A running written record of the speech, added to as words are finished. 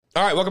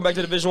All right, welcome back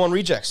to Division 1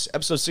 Rejects,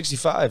 episode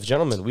 65.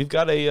 Gentlemen, we've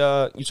got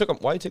a,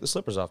 why'd you take the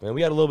slippers off, man?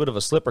 We had a little bit of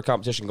a slipper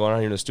competition going on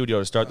here in the studio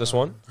to start this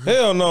one.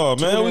 Hell no,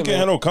 man. We can't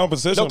have no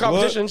competition. No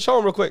competition. Show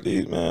them real quick.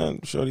 Man,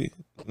 shorty. You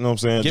know what I'm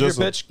saying?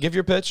 Give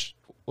your pitch.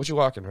 What you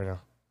walking right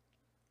now?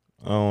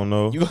 I don't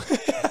know.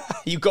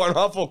 You going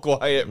awful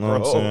quiet, bro. Know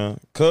what I'm saying?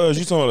 Cuz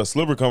you talking about a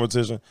slipper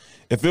competition.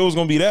 If it was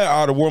going to be that,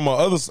 I'll wear my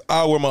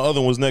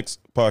other ones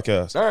next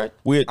podcast. All right.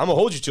 I'm going to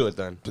hold you to it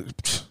then.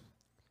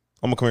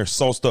 I'm going to come here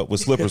sauced up with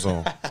slippers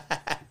on.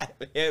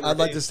 I'd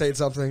like to state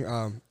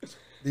something.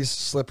 These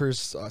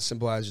slippers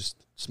symbolize just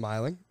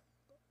smiling.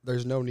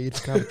 There's no need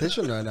for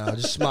competition right now.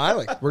 Just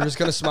smiling. We're just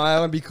going to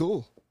smile and be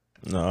cool.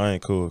 No, I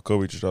ain't cool.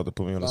 Kobe just tried to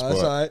put me on the spot.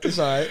 It's all right. It's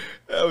all right.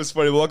 That was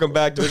funny. Welcome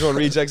back to Division 1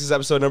 Rejects. This is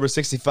episode number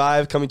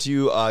 65, coming to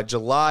you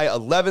July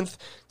 11th.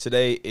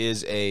 Today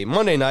is a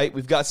Monday night.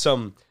 We've got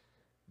some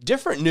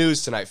different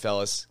news tonight,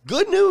 fellas.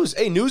 Good news.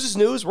 Hey, news is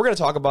news. We're going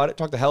to talk about it,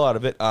 talk the hell out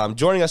of it.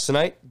 Joining us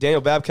tonight, Daniel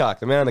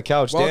Babcock, the man on the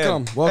couch.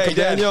 Welcome. Dan. Welcome, hey,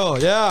 Dan. Daniel.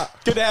 Yeah.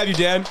 Good to have you,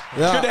 Dan.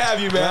 Yeah. Good to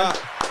have you, man. Yeah.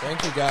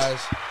 Thank you, guys.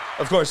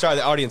 Of course, sorry,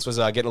 the audience was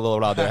getting a little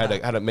loud there.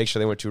 Had to make sure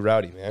they weren't too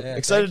rowdy, man. Yeah,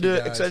 excited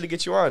to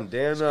get you on,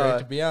 Dan. Great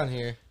to be on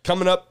here.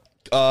 Coming up,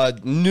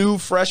 new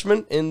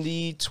freshman in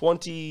the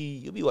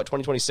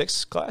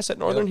 2026 class at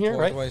Northern here,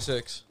 right?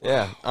 2026.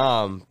 Yeah.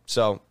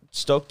 So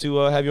stoked to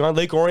have you on.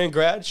 Lake Orion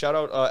grad. Shout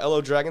out LO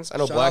Dragons. I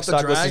know Shout Blackstock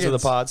out the listens to the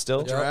Dragons. pod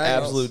still.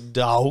 Absolute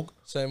dog.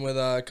 Same with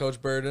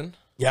Coach Burden.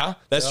 Yeah,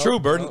 that's Yep, true.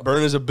 Burden yep.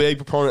 is a big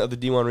proponent of the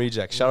D1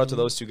 Reject. Shout out to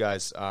those two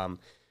guys.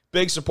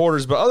 Big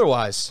supporters, but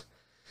otherwise,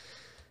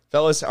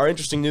 fellas, our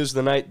interesting news of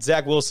the night,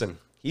 Zach Wilson.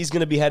 He's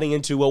going to be heading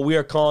into what we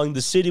are calling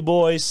the City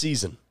Boy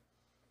season.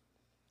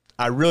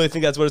 I really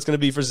think that's what it's going to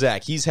be for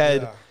Zach. He's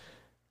had,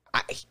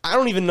 I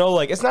don't even know,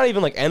 it's not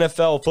even like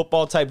NFL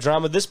football type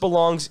drama. This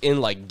belongs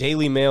in like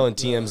Daily Mail and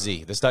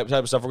TMZ. This type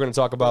of stuff we're going to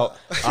talk about.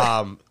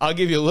 I'll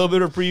give you a little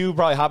bit of a preview,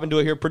 probably hop into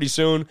it here pretty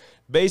soon.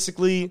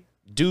 Basically,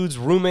 dude's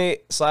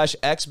roommate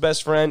 /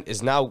 ex-best friend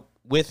is now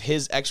with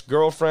his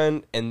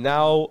ex-girlfriend, and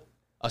now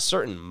a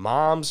certain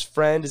mom's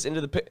friend is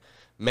into the pit.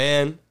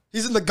 Man,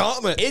 He's in the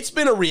gauntlet. it's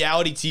been a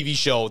reality TV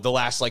show the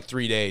last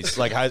 3 days,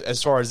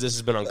 as far as this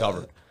has been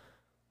uncovered.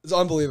 It's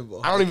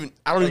unbelievable. I don't even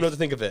know what to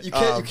think of it. You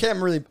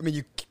can't really. I mean,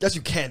 you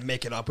can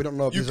make it up. We don't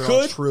know if You these are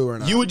all could. true or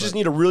not. You would just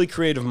need a really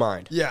creative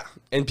mind. Yeah.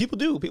 And people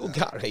do. People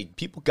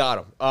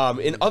got them.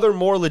 In other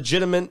more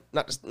legitimate,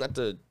 not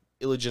to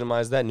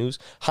illegitimize that news,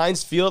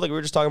 Heinz Field, like we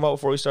were just talking about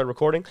before we started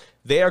recording,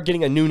 they are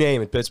getting a new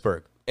name in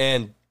Pittsburgh.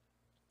 And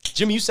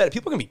Jimmy, you said it.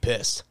 People are gonna be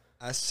pissed.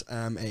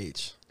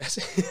 SMH,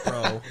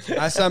 bro.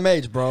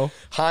 SMH, bro.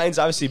 Heinz,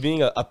 obviously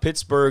being a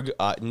Pittsburgh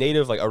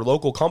native, like a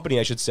local company,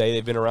 I should say,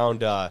 they've been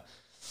around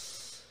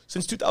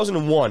since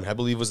 2001, I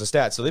believe was the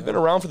stat. So they've been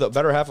around for the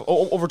better half of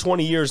over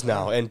 20 years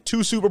now, and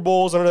 2 Super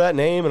Bowls under that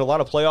name, and a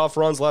lot of playoff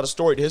runs, a lot of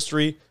storied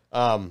history.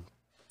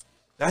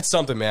 That's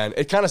something, man.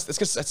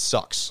 That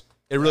sucks.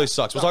 It really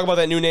sucks. We'll talk about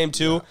that new name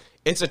too.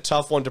 It's a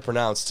tough one to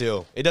pronounce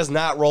too. It does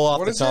not roll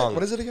off the tongue.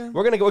 What is it again?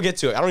 We're gonna go get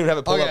to it. I don't even have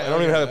it pulled up. I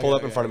don't even have it pulled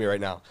up in front of me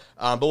right now.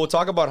 But we'll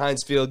talk about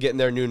Heinz Field getting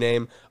their new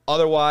name.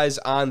 Otherwise,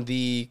 on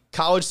the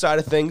college side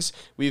of things,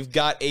 we've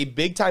got a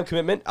big time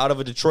commitment out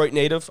of a Detroit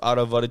native, out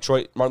of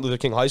Detroit Martin Luther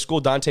King High School.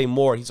 Dane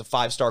Moore. He's a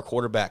 5-star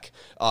quarterback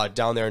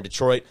down there in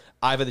Detroit.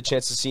 I've had the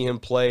chance to see him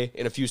play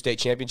in a few state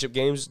championship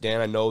games. Dan,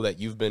 I know that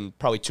you've been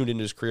probably tuned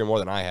into his career more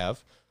than I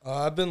have.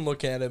 I've been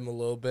looking at him a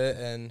little bit,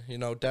 and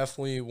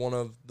definitely one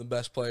of the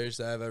best players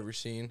that I've ever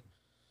seen.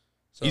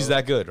 So He's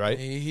that good, right?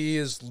 He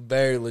is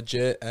very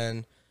legit,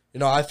 and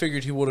I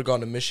figured he would have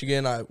gone to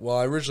Michigan. I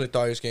originally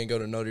thought he was going to go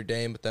to Notre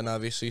Dame, but then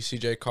obviously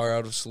C.J. Carr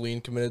out of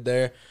Saline committed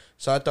there,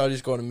 so I thought he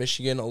was going to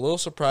Michigan. A little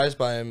surprised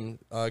by him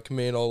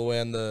committing all the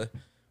way on the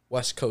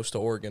west coast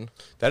of Oregon.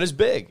 That is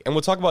big, and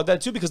we'll talk about that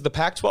too because the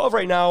Pac-12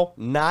 right now,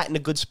 not in a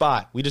good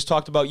spot. We just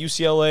talked about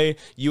UCLA,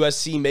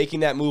 USC making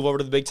that move over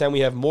to the Big Ten.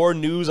 We have more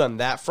news on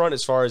that front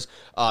as far as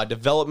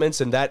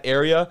developments in that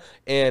area,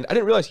 and I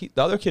didn't realize the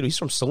other kid, he's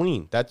from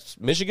Saline. That's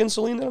Michigan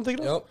Saline that I'm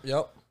thinking of?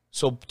 Yep.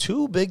 So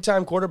 2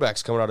 big-time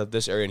quarterbacks coming out of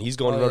this area, and he's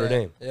going to Notre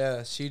Dame.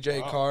 Yeah,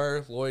 C.J.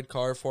 Carr, Lloyd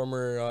Carr,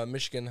 former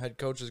Michigan head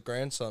coach's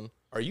grandson.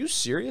 Are you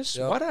serious?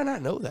 Yep. Why did I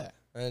not know that?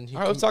 And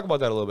All right, let's talk about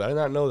that a little bit. I did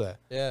not know that.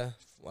 Yeah,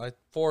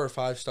 4 or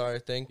 5-star, I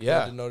think.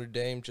 Yeah. To Notre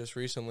Dame just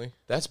recently.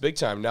 That's big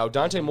time. Now,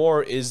 Dane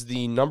Moore is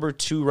the number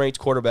 2 ranked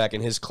quarterback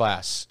in his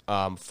class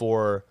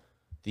for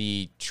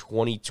the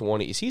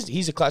 2020.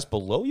 He's a class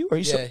below you? Or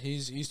he's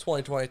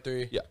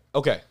 2023. Yeah.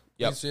 Okay.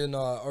 Yep. He's in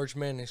Arch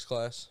Manning's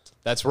class.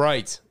 That's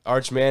right.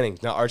 Arch Manning.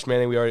 Now, Arch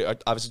Manning, we already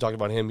obviously talked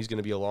about him. He's going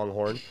to be a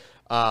Longhorn.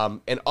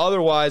 And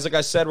otherwise, like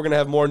I said, we're going to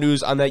have more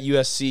news on that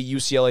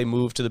USC-UCLA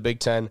move to the Big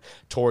Ten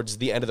towards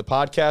the end of the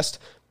podcast.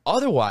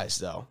 Otherwise,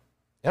 though,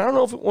 and I don't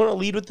know if we want to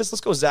lead with this. Let's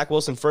go Zach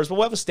Wilson first, but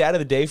we'll have a stat of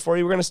the day for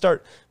you. We're going to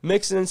start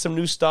mixing in some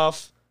new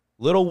stuff,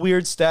 little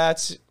weird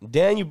stats.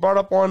 Dan, you brought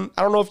up one.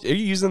 I don't know if are you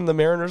using the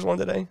Mariners one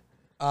today?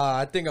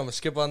 I think I'm gonna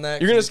skip on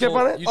that. You're gonna skip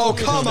on it? Oh,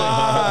 come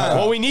on.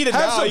 Well, we need it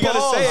now. You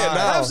gotta say it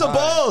now. Have some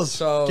balls.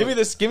 So Give me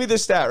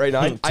this stat right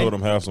now. I told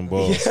him have some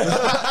balls.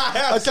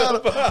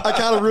 I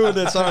kind of ruined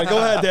it. Sorry. Go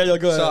ahead, Daniel.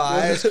 Go ahead. So I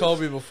asked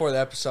Kobe before the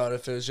episode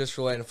if it was just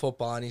related to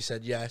football, and he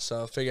said yes.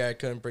 So I figured I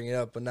couldn't bring it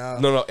up, but now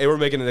No, we're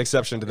making an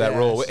exception to that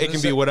rule. It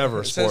can be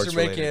whatever sports Since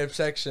you're making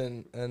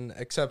related. an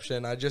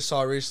exception, I just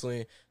saw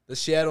recently the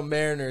Seattle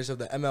Mariners of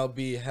the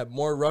MLB have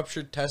more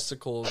ruptured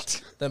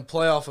testicles than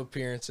playoff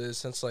appearances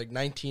since like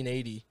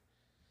 1980.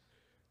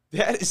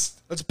 That's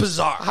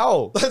bizarre.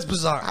 How? That's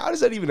bizarre. How does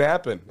that even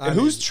happen? And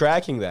who's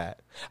tracking that?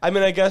 I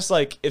mean, I guess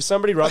like if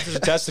somebody ruptures a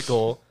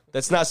testicle,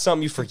 that's not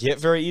something you forget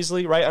very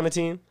easily, right, on a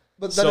team.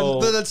 But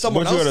then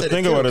someone But you else gotta did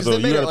think it too, about it, 'cause though.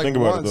 they made You gotta like think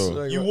about it, once.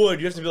 though. Like, You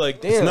would. You have to be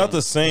like, damn. It's not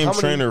the same how many-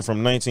 trainer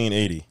from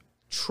 1980.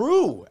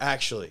 True,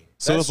 actually.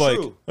 So That's it's like,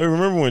 true. hey,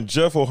 remember when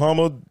Jeff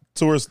Ohama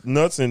tore his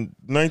nuts in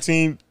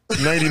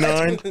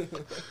 1999?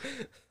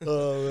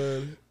 Oh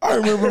man. I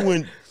remember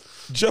when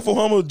Jeff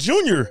Ohama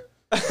Jr.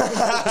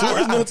 tore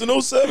his nuts in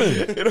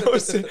 07. You know,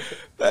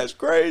 that's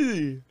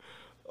crazy.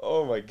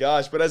 Oh my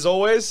gosh. But as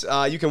always,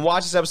 you can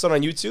watch this episode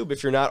on YouTube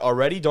if you're not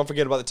already. Don't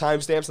forget about the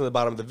timestamps on the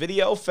bottom of the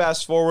video.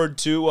 Fast forward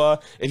to,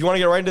 if you want to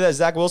get right into that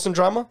Zach Wilson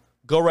drama,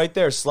 go right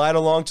there. Slide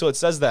along till it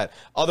says that.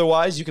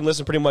 Otherwise, you can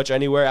listen pretty much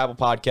anywhere, Apple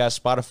Podcasts,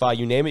 Spotify,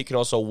 you name it. You can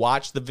also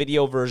watch the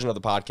video version of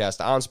the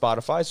podcast on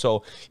Spotify.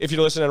 So if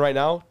you're listening right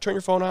now, turn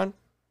your phone on.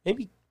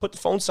 Maybe put the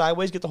phone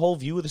sideways, get the whole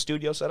view of the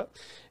studio set up.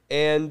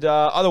 And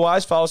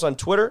otherwise, follow us on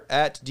Twitter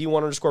at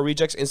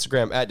D1_Rejects,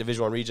 Instagram at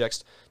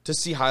Division1Rejects to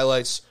see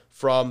highlights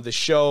from the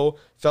show.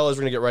 Fellas,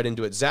 we're going to get right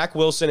into it. Zach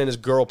Wilson and his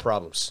girl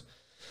problems.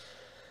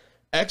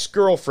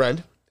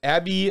 Ex-girlfriend,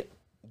 Abby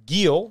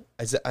Giel.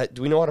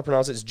 Do we know how to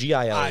pronounce it? It's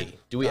Gile.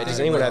 Does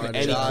anyone have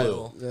any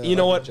clue? Yeah, you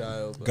know what?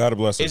 God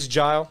bless her. It's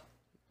Gile.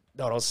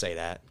 No, don't say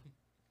that.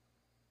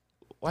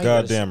 Why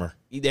God damn her.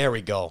 There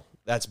we go.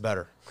 That's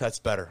better. That's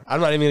better. I'm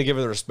not even going to give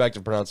her the respect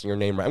of pronouncing your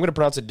name right. I'm going to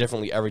pronounce it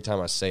differently every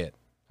time I say it.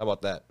 How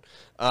about that?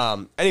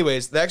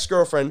 Anyways, the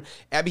ex-girlfriend,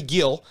 Abby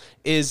Giel,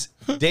 is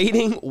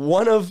dating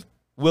one of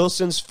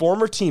Wilson's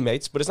former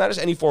teammates, but it's not just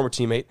any former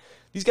teammate.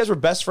 These guys were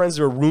best friends.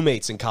 They were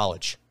roommates in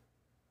college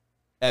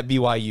at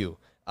BYU.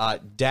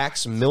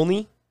 Dax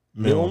Milne.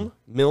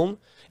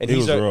 And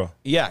he's on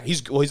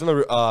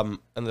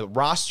the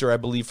roster, I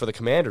believe, for the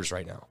Commanders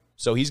right now.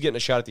 So he's getting a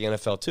shot at the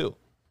NFL too.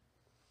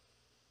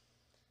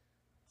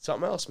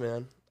 Something else,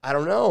 man. I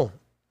don't know.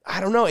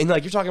 And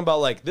like you're talking about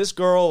like this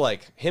girl,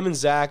 like him and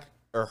Zach,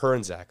 or her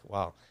and Zach.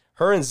 Wow.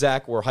 Her and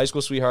Zach were high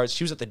school sweethearts.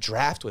 She was at the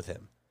draft with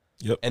him.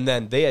 Yep. And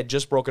then they had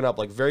just broken up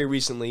like very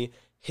recently.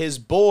 His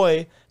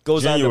boy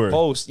goes on to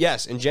post.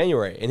 Yes, in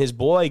January. And his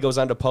boy goes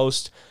on to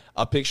post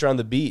a picture on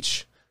the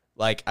beach.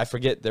 Like, I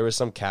forget, there was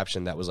some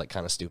caption that was like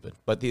kind of stupid.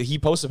 But he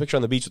posted a picture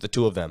on the beach with the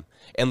two of them.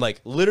 And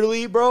like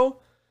literally, bro,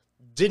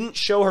 didn't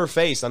show her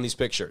face on these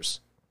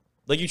pictures.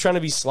 Like you're trying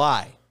to be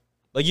sly.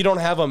 Like you don't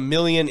have a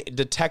million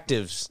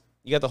detectives.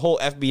 You got the whole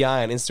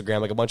FBI on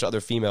Instagram, like a bunch of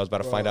other females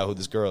about to find out who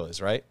this girl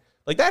is, right?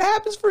 Like that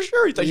happens for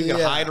sure. You thought you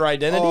could hide her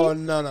identity? Oh,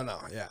 no.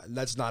 Yeah,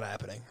 that's not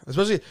happening.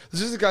 Especially, this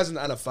is the guys in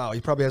the NFL.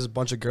 He probably has a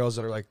bunch of girls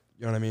that are like,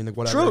 you know what I mean? Like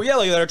whatever. True, yeah,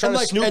 like they're trying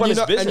to snoop on his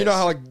business. And you know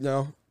how like,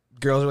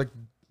 girls are like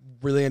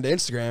really into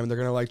Instagram and they're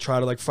going to like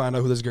try to like find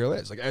out who this girl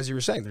is. Like as you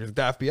were saying, they're the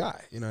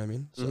FBI, you know what I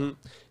mean? So,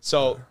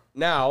 So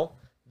now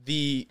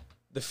the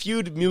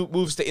feud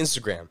moves to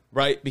Instagram,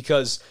 right?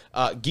 Because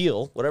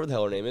Giel, whatever the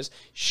hell her name is,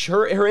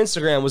 her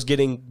Instagram was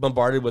getting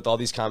bombarded with all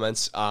these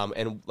comments,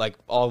 and like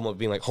all of them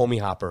being like homie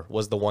hopper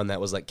was the one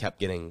that was like kept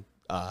getting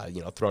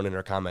thrown in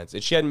her comments.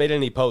 And she hadn't made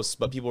any posts,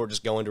 but people were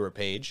just going to her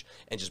page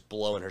and just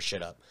blowing her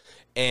shit up.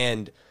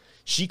 And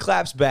she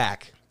claps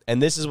back, and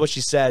this is what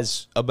she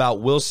says about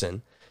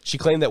Wilson. She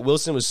claimed that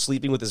Wilson was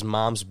sleeping with his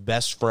mom's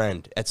best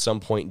friend at some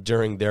point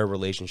during their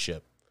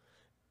relationship.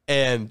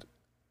 And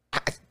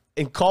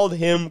called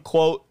him,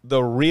 quote,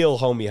 the real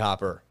homie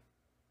hopper.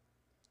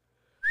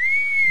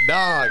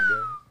 Dog.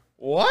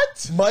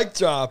 What? mic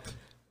drop.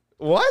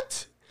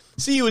 What?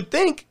 See, you would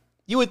think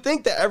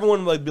that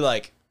everyone would be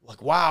like,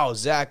 wow,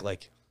 Zach,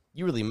 like,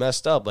 you really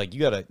messed up. Like, you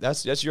gotta,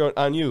 that's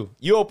on you.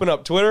 You open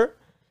up Twitter,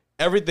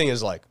 everything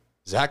is like,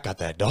 Zach got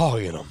that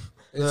dog in him.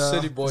 It's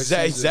City Boy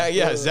Zach's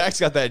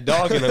got that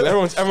dog in him.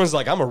 Everyone's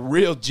like, I'm a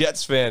real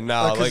Jets fan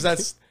now.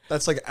 Because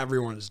that's like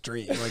everyone's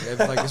dream.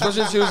 Like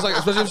especially if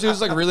she was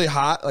like really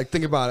hot. Like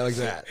think about it like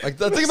that. Like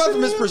think about it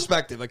from his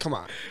perspective. Like come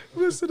on.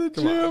 Listen to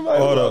Jim.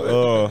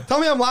 Tell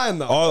me I'm lying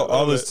though.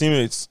 All his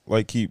teammates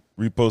like keep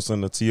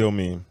reposting the T.O.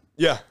 meme.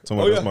 Yeah.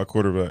 That's my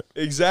quarterback.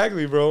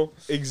 Exactly, bro.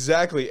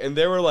 Exactly. And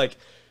there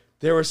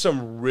were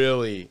some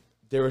really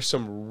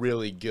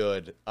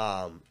good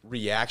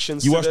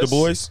reactions. You to watch this. The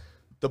Boys?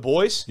 The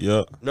Boys?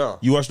 Yeah. No.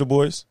 You watch The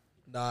Boys?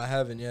 Nah, I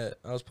haven't yet.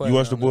 I was playing. You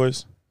watch The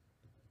Boys?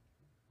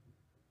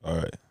 All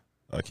right.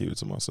 I'll keep it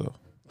to myself.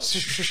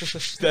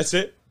 That's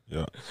it?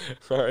 Yeah.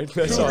 All right.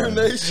 That's all. All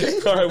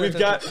right. We've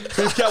got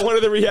one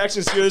of the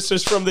reactions here. This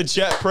is from the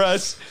Jet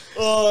Press.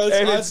 Oh,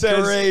 and that's it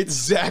says, great.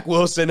 Zach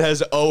Wilson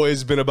has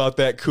always been about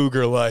that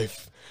cougar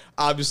life.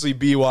 obviously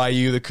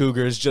BYU, the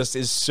Cougars, just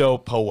is so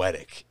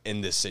poetic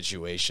in this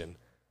situation.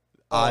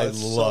 I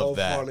love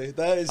that. Funny.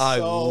 That is I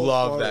so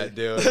love funny. that,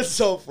 dude. That's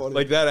so funny.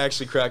 Like, that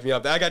actually cracked me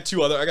up. I got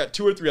two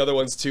or three other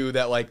ones, too,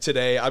 that, like,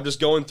 today, I'm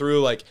just going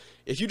through, like,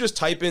 if you just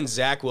type in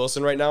Zach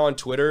Wilson right now on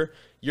Twitter,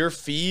 your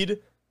feed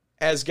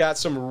has got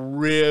some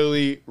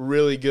really,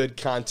 really good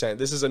content.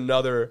 This is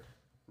another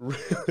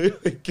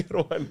really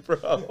good one, bro.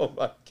 Oh,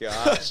 my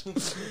gosh.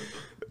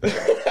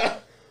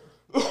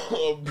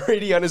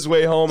 Brady on his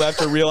way home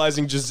after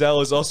realizing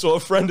Giselle is also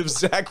a friend of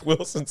Zach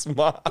Wilson's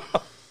mom.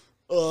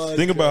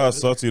 Think about how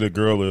salty the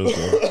girl is,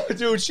 though.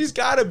 Dude, she's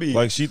got to be.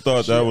 Like, she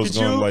thought that was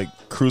going to, like,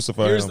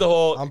 crucify Here's him. the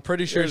whole... I'm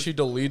pretty sure she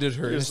deleted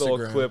her Here's the Instagram.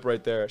 whole clip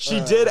right there. She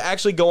did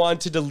actually go on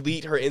to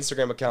delete her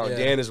Instagram account. Yeah.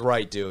 Dan is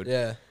right, dude.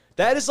 Yeah.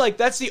 That is like,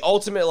 that's the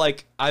ultimate,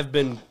 like, I've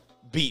been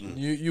beaten.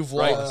 You've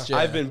right? lost. Yeah.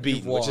 I've been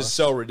beaten, You've which is lost.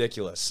 so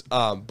ridiculous.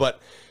 But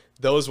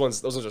those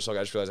ones are so good.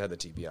 I just realized I had the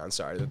TV on.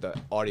 Sorry that the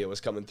audio was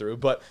coming through.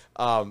 But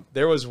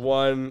there was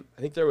one,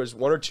 I think there was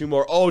one or two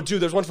more. Oh,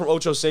 dude, there's one from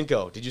Ocho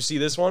Cinco. Did you see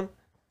this one?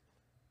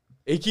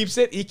 He keeps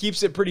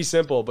it pretty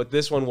simple, but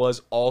this one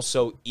was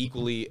also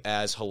equally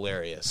as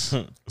hilarious.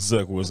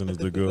 Zach Wilson is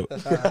the goat.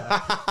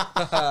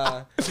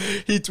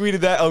 He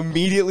tweeted that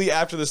immediately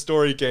after the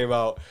story came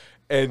out,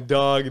 and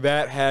dog,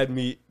 that had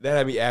me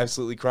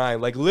absolutely crying.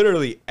 Like,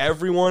 literally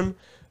everyone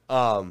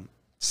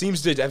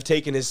seems to have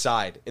taken his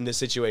side in this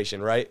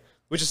situation, right?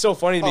 Which is so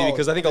funny to me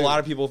because I think a lot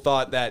of people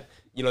thought that,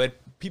 you know,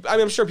 that people. I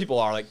mean, I'm sure people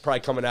are like probably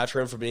coming after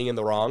him for being in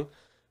the wrong.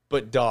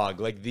 But dog,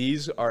 like,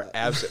 these are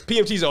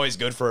PMT's always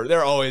good for.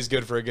 They're always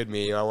good for a good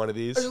meme on one of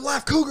these. There's a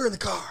live cougar in the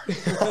car.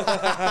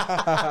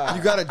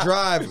 You got to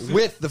drive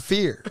with the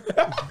fear.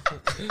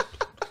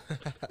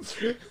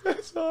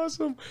 That's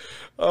awesome.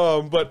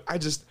 But I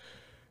just,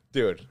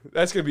 dude,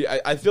 that's gonna be.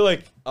 I feel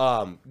like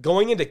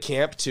going into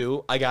camp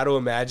too. I got to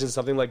imagine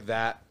something like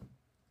that.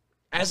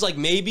 As like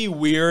maybe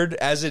weird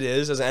as it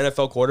is as an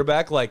NFL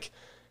quarterback, like.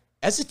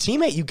 As a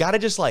teammate, you gotta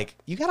just like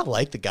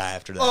the guy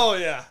after that. Oh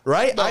yeah,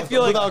 right. No, I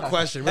feel like without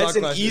question. That's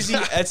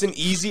an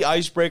easy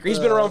icebreaker. He's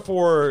been around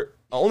for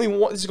only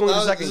one. This is going to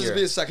the second year.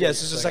 This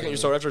is the second year.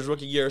 So after his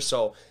rookie year,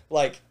 so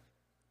like,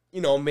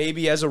 you know,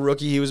 maybe as a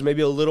rookie he was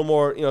maybe a little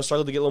more, you know,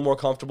 struggled to get a little more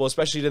comfortable.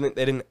 Especially they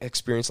didn't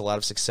experience a lot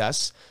of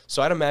success.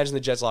 So I'd imagine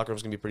the Jets locker room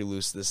is gonna be pretty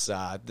loose this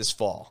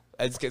fall.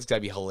 It's gotta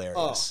be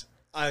hilarious.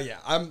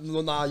 Yeah,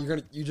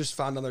 you just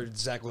found another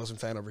Zach Wilson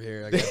fan over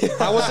here.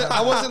 I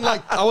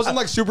wasn't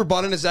like super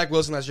bunning at Zach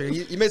Wilson last year.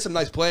 He made some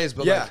nice plays,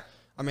 but yeah. like,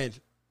 I mean,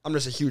 I'm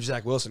just a huge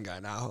Zach Wilson guy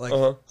now.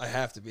 Like, I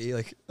have to be.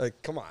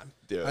 Like, come on,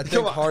 dude. I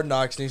think Hard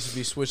Knocks needs to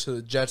be switched to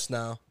the Jets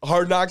now.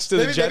 Hard Knocks to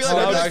the Jets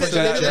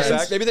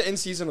now. Maybe the in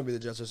season will be the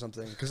Jets or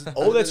something.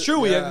 That's true.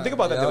 We have to think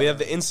about that. We have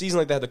the in season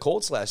like they had the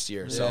Colts last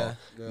year. So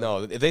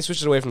no, if they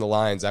switched it away from the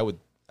Lions, I would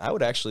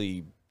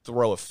actually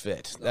throw a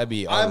fit. That'd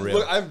be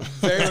unreal. I'm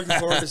very looking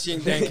forward to seeing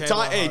Dan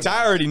Campbell. Hey,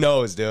 Ty already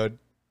knows, dude.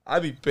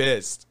 I'd be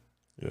pissed.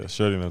 Yeah,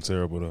 Shutting them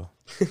terrible though.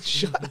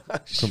 Shut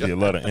up. Gonna be a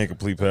lot of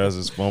incomplete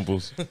passes,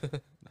 fumbles.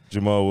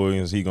 Jamal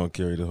Williams, he gonna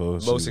carry the whole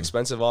most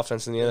expensive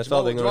offense in the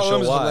NFL. They're gonna show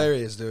why.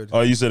 Hilarious, dude.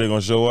 Oh, you said they're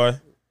gonna show why?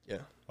 Yeah.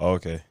 Oh,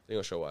 okay. They're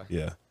gonna show why.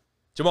 Yeah.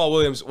 Jamal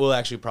Williams will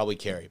actually probably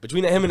carry.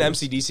 Between him and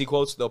MCDC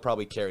quotes, they'll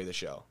probably carry the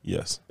show.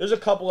 Yes. There's a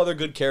couple other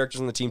good characters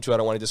on the team too. I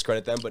don't want to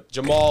discredit them, but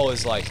Jamal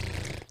is like,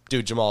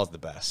 dude, Jamal is the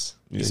best.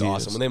 He's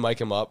awesome. When they mic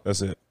him up,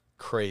 that's it.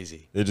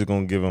 Crazy. They're just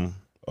gonna give him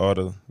all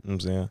the. You know what I'm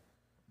saying,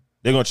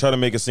 they're gonna try to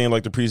make it seem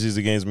like the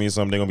preseason games mean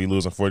something. They're gonna be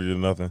losing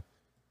 40-0.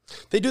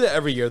 They do that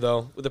every year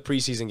though with the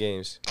preseason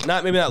games.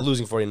 Maybe not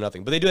losing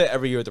 40-0, but they do that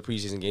every year with the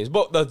preseason games.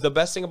 But the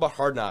best thing about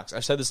Hard Knocks,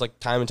 I've said this like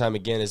time and time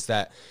again, is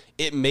that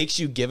it makes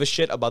you give a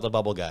shit about the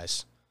bubble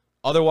guys.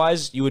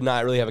 Otherwise, you would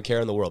not really have a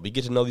care in the world. But you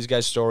get to know these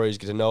guys' stories,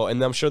 get to know,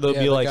 and I'm sure they'll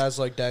be like guys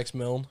like Dax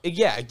Milne.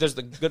 Yeah, there's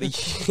the good.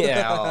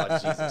 Yeah, oh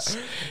Jesus,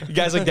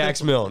 guys like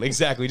Dax Milne,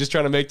 exactly. Just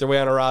trying to make their way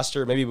on a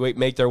roster, maybe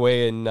make their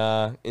way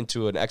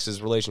into an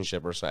ex's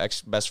relationship or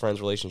ex best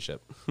friend's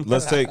relationship.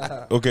 Let's take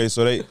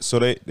So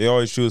they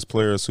always choose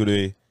players who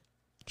they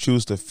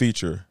choose to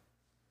feature.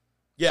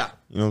 Yeah,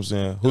 you know what I'm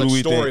saying. Who like do we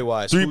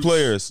story-wise, think? 3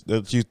 players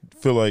that you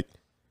feel like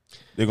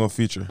they're gonna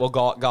feature. Well,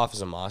 Goff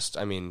is a must.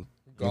 I mean,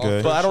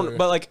 okay. But I don't.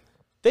 But like.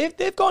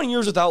 They've gone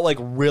years without like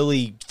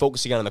really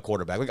focusing on the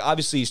quarterback. Like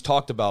obviously he's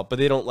talked about, but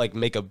they don't like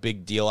make a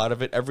big deal out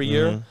of it every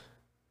year.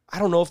 I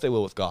don't know if they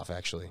will with Goff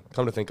actually.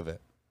 Come to think of it,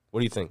 what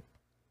do you think?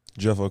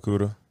 Jeff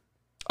Okudah.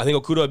 I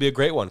think Okudah would be a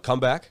great one. Come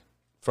back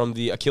from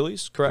the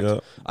Achilles, correct?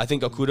 Yep. I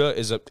think Okudah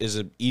is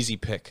an easy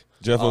pick.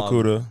 Jeff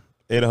Okudah,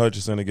 Aiden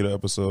Hutchinson to get an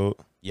episode.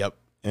 Yep.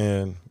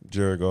 And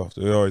Jared Goff.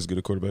 They always get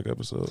a quarterback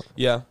episode.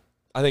 Yeah.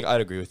 I think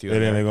I'd agree with you.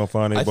 And then they're gonna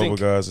find their bubble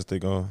guys if they're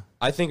going.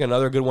 I think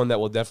another good one that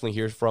we'll definitely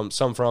hear from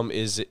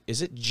is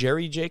it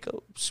Jerry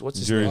Jacobs? What's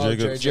his name?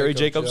 Jerry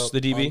Jacobs, the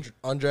DB.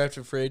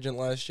 Undrafted free agent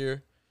last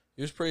year.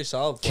 He was pretty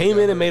solid. Came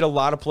in and made a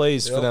lot of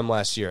plays for them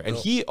last year. And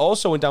he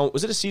also went down.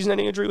 Was it a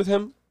season-ending injury with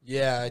him?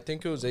 Yeah, I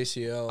think it was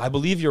ACL. I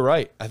believe you're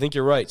right. I think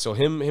you're right. So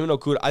him and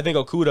Okudah. I think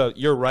Okudah,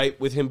 you're right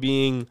with him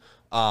being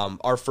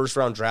our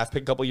first-round draft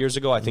pick a couple years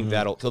ago. I think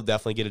he'll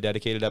definitely get a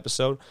dedicated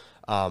episode.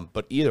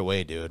 But either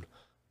way, dude.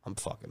 I'm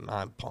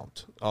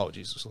pumped. Oh,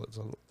 Jesus.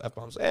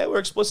 F-bombs. Hey, we're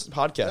explicit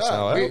podcast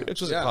now.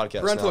 Explicit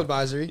podcast Parental now.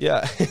 advisory.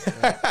 Yeah.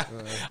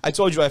 I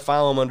told you I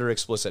file them under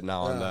explicit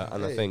now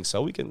on the thing,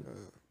 so we can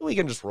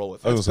just roll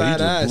with it. I was gonna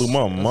say, he just blew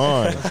my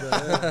mind.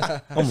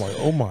 I'm like,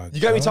 oh my God.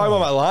 You got me talking about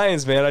my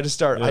Lions, man. I just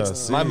start.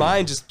 My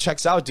mind just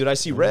checks out, dude. I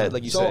see red,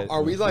 like you said. So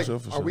are we like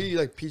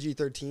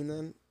PG-13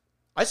 then?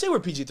 I say we're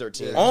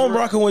PG-13. Oh, I'm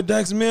rocking with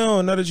Dax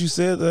Milne. Now that you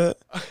said that,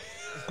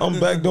 I'm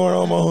backdooring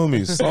all my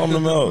homies. Saw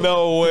them out.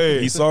 No way.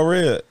 He saw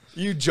red.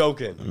 You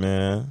joking,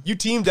 man? You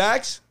team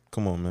Dax?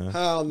 Come on, man.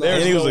 Hell no.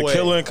 And he was a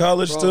killer in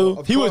college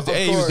too. He was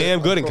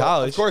damn good in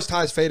college. Of course,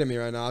 Ty's fading me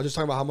right now. I'm just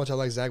talking about how much I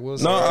like Zach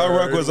Wilson. No, I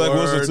rock with Zach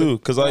Wilson too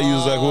because I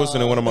used Zach Wilson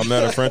in one of my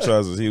Madden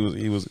franchises. He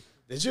was.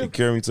 Did you? He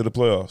carried me to the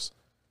playoffs.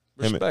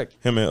 Respect.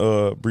 Him and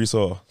Brees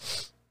Hall.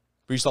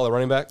 Brees Hall, the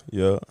running back.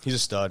 Yeah, he's a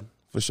stud.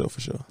 For sure.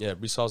 Yeah,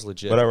 Brees Hall's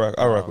legit. But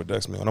I rock with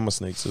Dax Milne. I'm a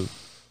snake too.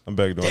 I'm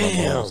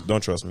backdooring. Don't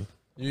trust me.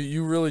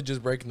 You really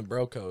just breaking the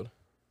bro code.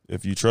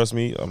 If you trust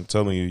me, I'm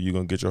telling you, you're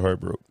gonna get your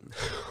heart broke.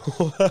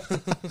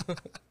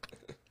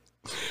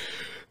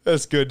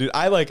 That's good, dude.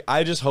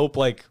 I just hope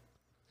like.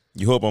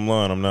 You hope I'm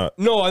lying. I'm not.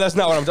 No, that's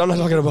not what I'm not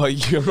talking about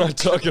you. I'm not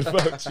talking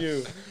about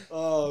you.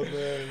 Oh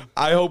man.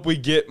 I hope we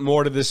get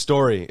more to this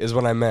story. Is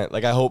what I meant.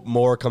 Like I hope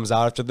more comes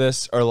out after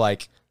this, or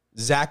like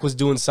Zach was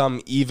doing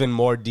something even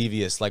more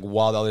devious, like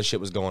while the other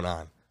shit was going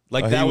on.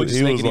 Like that would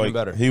just make it even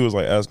better. He was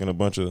like asking a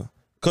bunch of,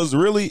 because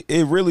really,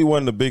 it really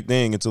wasn't a big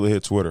thing until it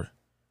hit Twitter.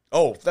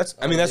 Oh, that's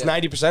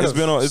 90%.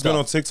 It's been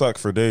on TikTok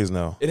for days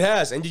now. It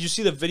has. And did you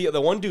see the video? The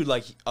one dude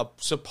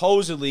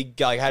supposedly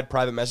had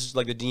private messages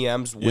like the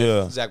DMs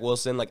with Zach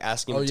Wilson, like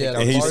asking him to take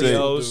down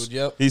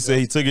videos. He said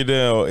he took it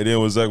down, and then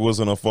when Zach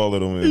Wilson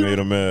unfollowed him, it made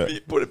him mad. He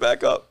put it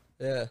back up.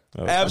 Yeah.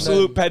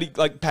 Absolute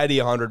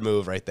petty 100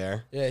 move right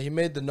there. Yeah, he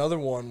made another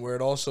one where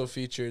it also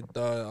featured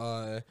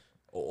the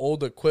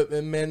old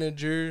equipment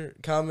manager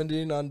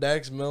commenting on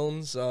Dax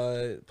Milne's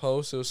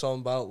post. It was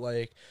something about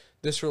like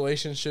this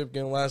relationship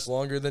gonna last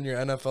longer than your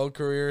NFL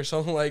career or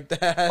something like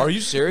that. Are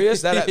you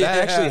serious? That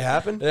actually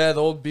happened? Yeah,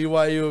 the old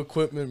BYU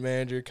equipment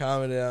manager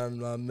commented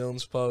on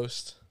Milne's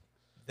post.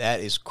 That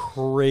is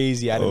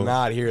crazy. I did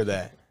not hear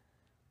that.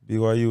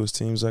 BYU is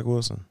team Zach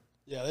Wilson.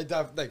 Yeah,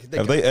 have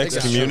they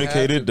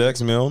excommunicated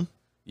Dax Milne?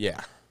 Yeah.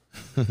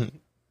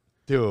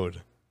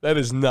 Dude, that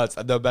is nuts.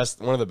 One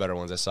of the better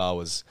ones I saw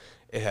was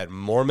it had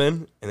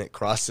Mormon and it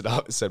crossed it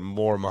out. It said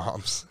more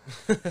moms.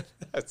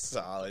 That's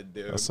solid,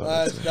 dude. That's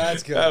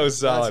good. That was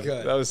solid.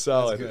 That was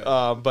solid.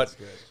 But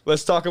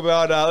let's talk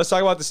about the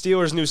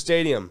Steelers' new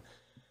stadium.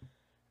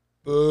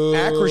 Boo.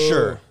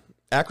 Acrisure?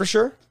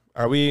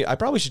 I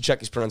probably should check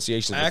these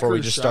pronunciations before we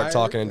just start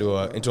talking into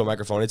a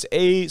microphone. It's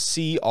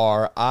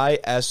Acrisure.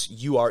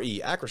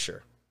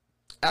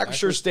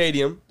 Acrisure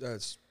Stadium.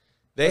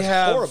 They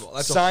have horrible.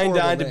 Signed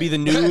on to be the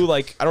new,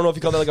 I don't know if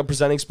you call that like a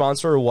presenting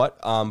sponsor or what,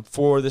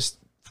 for this,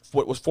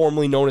 what was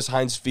formerly known as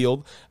Heinz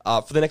Field,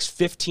 for the next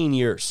 15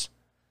 years.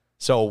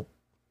 So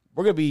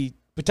we're going to be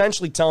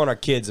potentially telling our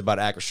kids about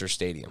Acrisure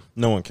Stadium.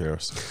 No one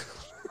cares.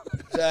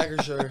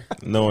 Acrisure.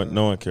 No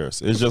one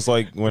cares. It's just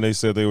like when they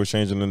said they were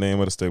changing the name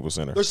of the Staples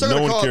Center.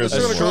 No one cares.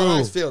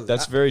 That's true.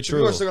 That's very true.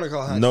 People are still going to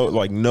call it Heinz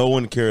Field. No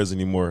one cares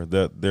anymore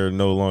that they're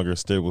no longer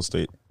Staples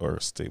Stadium.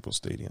 Staples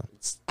Stadium?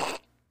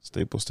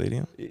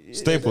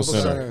 Staples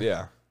Center.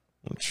 Yeah.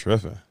 I'm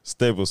tripping.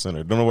 Staples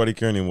Center. Don't nobody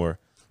care anymore.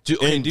 Do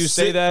you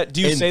say that?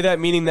 Do you say that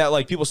meaning that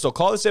like people still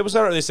call it Staples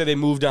Center, or they say they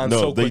moved on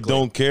so quickly? No, they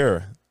don't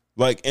care.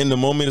 Like in the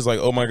moment, it's like,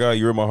 oh my God,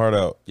 you ripped my heart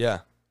out. Yeah.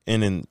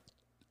 And in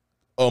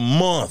a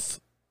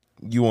month,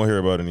 you won't hear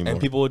about it anymore. And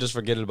people will just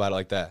forget about it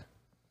like that.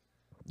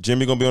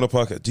 Jimmy gonna be on the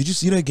podcast. Did you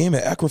see that game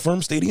at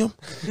Acrisure Stadium?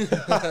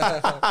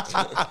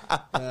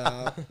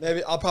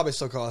 Maybe I'll probably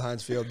still call it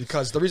Heinz Field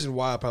because the reason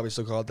why I'll probably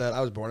still call it that,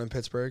 I was born in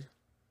Pittsburgh.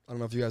 I don't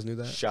know if you guys knew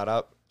that. Shout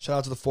out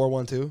to the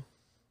 412.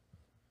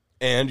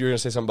 And you're gonna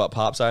say something about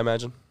Pops, I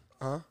imagine.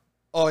 Huh?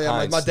 Oh yeah,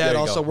 Heinz. my dad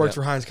also worked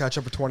for Heinz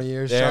Ketchup for 20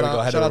 years. Shout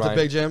out to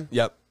Big Jim.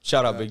 Yep.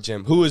 Shout out Big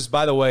Jim, who is,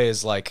 by the way,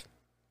 is like,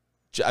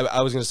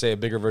 I was gonna say a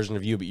bigger version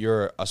of you, but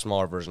you're a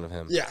smaller version of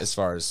him. Yeah. As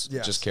far as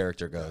just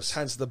character goes.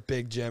 Hence the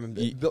Big Jim.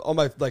 And all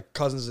my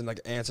cousins and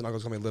aunts and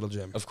uncles call me Little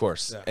Jim. Of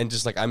course. Yeah. And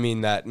just I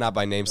mean that not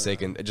by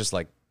namesake and just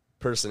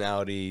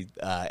personality,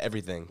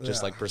 everything,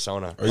 just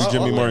persona. Are you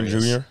Jimmy Martin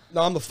Jr.?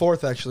 No, I'm the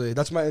fourth actually.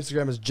 That's my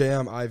Instagram is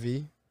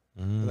JMIV.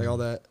 All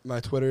that.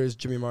 My Twitter is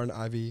Jimmy Martin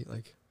IV.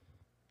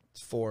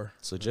 It's 4.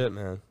 It's legit,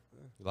 man.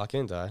 Lock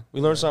in, Ty. We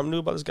learn something new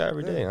about this guy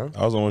every day, huh?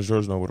 I was almost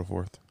George Noble the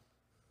 4th.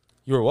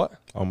 You were what?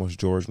 Almost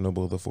George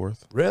Noble the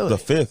 4th. Really? The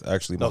 5th,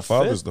 actually. My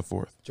father's the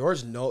 4th.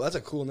 George Noble. That's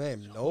a cool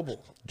name.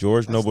 Noble.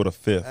 George Noble the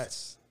 5th.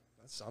 That's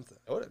something.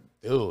 What a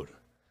dude.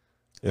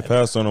 It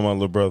passed on to my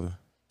little brother.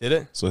 Did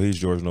it? So he's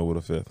George Noble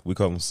the 5th. We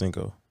call him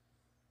Cinco.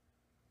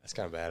 That's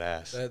kind of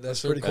badass.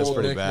 That's pretty cool. That's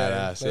pretty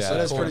badass.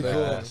 That's pretty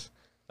cool.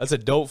 That's a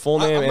dope full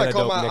name and a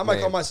dope nickname. I might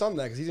call my son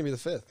that because he's gonna be the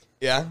 5th.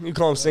 Yeah, you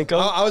call him Cinco.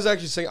 I was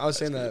actually saying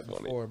that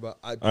before, but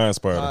I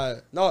inspired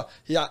him. No,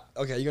 yeah,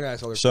 okay. You're gonna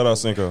ask other. Shout out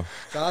Cinco.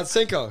 Shout out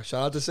Cinco.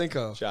 Shout out to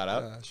Cinco. Shout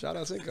out. Shout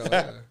out Cinco.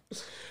 Yeah.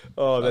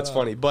 Oh, that's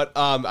funny. But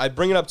I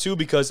bring it up too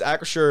because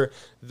Acrisure,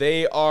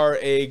 they are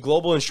a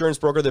global insurance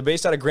broker. They're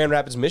based out of Grand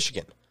Rapids,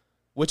 Michigan,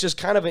 which is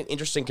kind of an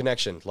interesting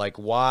connection. Like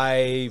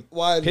why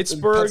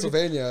Pittsburgh,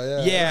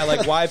 Pennsylvania? Yeah,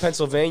 like why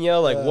Pennsylvania?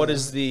 Like what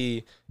is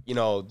the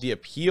the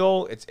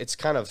appeal? It's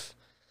kind of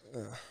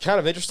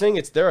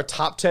interesting. They're a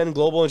top 10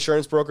 global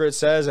insurance broker, it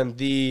says, and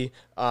the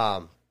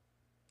the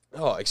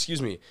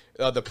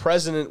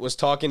president was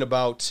talking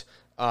about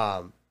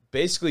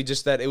basically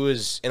just that it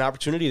was an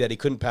opportunity that he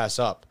couldn't pass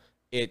up.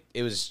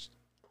 It's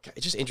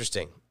just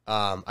interesting.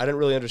 I didn't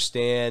really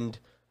understand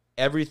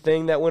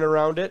everything that went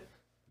around it.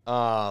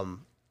 I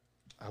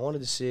wanted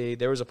to see,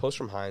 there was a post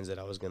from Heinz that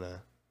I was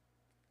gonna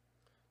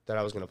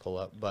pull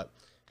up, but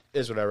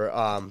is whatever.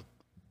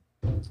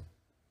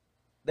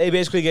 They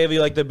basically gave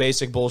you like the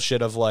basic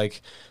bullshit of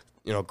like,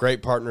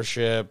 great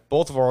partnership.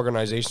 Both of our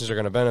organizations are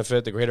going to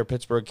benefit the greater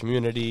Pittsburgh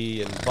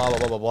community and blah, blah,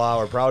 blah, blah, blah.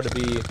 We're proud to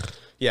be.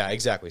 Yeah,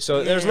 exactly.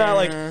 So there's not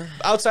like,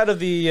 outside of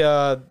the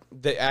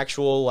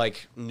actual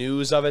like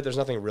news of it, there's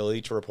nothing really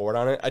to report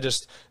on it. It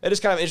is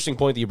kind of an interesting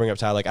point that you bring up,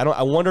 Ty. Like,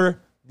 I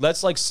wonder,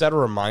 let's like set a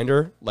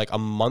reminder like a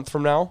month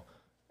from now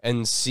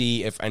and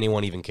see if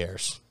anyone even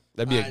cares.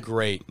 That'd be a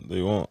great.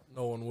 They won't.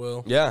 No one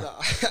will. Yeah. No,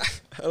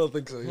 I don't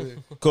think so either.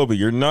 Kobe,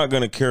 you're not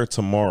going to care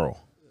tomorrow.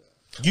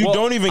 You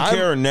don't even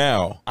care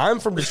now. I'm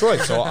from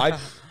Detroit, so I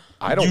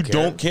don't care. You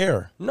don't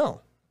care.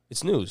 No.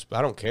 It's news, but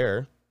I don't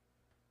care.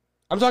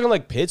 I'm talking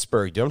like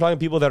Pittsburgh, dude. I'm talking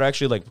people that are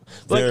actually like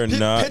they're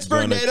not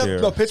Pittsburgh gonna care.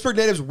 No, Pittsburgh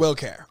natives will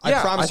care. I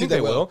promise you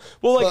they will.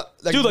 Well, like,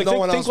 but, dude, like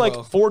no think like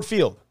will. Ford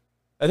Field.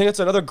 I think that's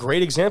another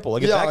great example.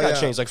 Like if that got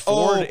changed, like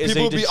Ford is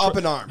people a would be up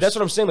in arms. That's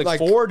what I'm saying. Like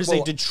Ford is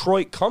a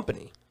Detroit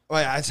company. Oh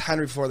yeah, it's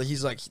Henry Ford.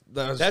 He's like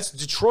that's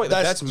Detroit.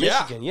 That's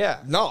Michigan. Yeah.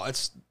 No,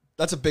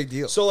 that's a big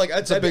deal. So like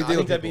that's a big deal. I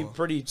think that'd be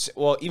pretty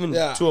well, even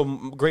to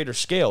a greater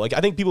scale. Like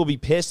I think people would be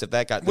pissed if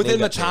that got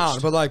within the town,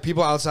 changed. but like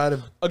people outside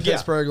of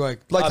Pittsburgh, like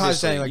I was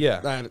saying,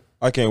 like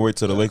I can't wait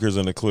till the Lakers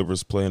and the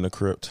Clippers play in the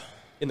crypt.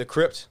 In the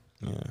crypt.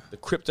 Yeah. The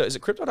crypto, is it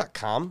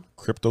crypto.com?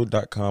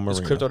 Crypto.com arena.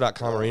 It's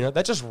crypto.com arena.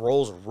 That just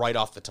rolls right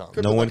off the tongue.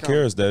 No one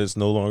cares that it's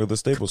no longer the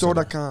Staples Center.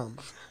 Crypto.com.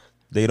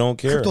 They don't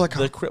care.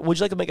 Would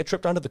you like to make a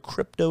trip down to the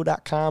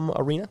crypto.com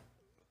arena?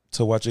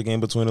 To watch a game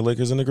between the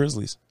Lakers and the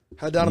Grizzlies.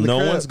 Head down to the No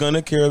crib. one's going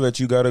to care that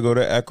you got to go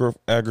to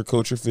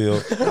Agriculture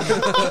Field to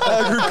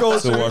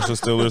watch the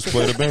Steelers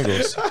play the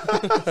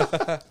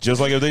Bengals. Just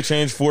like if they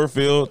change Ford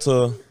Field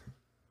to...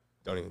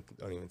 Don't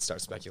even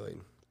start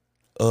speculating.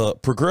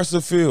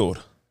 Progressive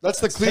Field. That's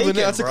the Cleveland.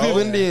 taken, That's the bro.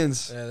 Cleveland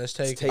Indians. Yeah, let's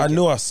take I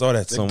knew I saw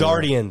that The somewhere.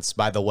 Guardians,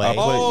 by the way. I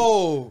played-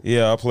 Oh,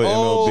 Yeah, I played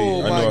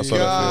MLB. I knew I saw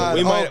that field.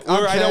 We might.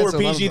 I know we're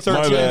PG-13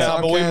 My bad.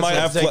 now, but we might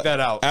have to Affleck- take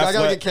that out. I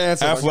gotta get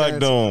canceled. Aflac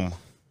Dome.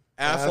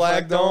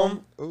 Aflac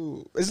Dome.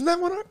 Ooh, isn't that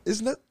one?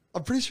 Isn't that?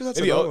 I'm pretty sure that's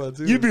Maybe another one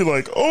too. You'd be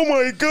like, oh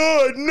my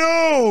God,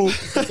 no.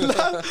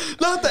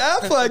 not the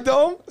Aflac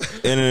Dome.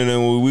 And then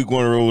when week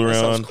one roll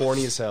Sounds around,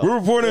 corny as hell. we're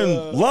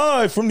reporting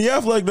live from the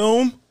Aflac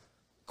Dome.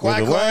 Where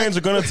Quack, the quack. Lions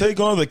are going to take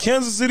on the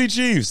Kansas City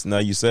Chiefs. Now,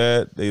 you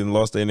sad they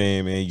lost their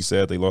name, and you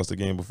sad they lost the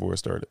game before it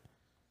started.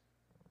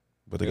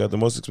 But they got the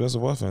most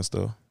expensive offense,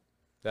 though.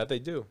 That they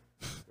do.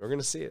 We're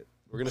gonna see it.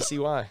 We're gonna see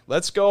why.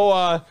 Let's go.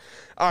 All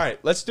right.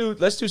 Let's do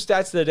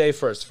stats of the day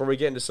first before we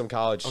get into some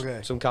college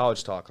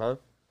talk, huh?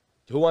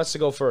 Who wants to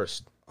go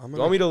first? You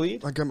want me to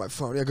lead? I got my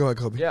phone. Yeah, go ahead,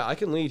 Kobe. Yeah, I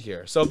can lead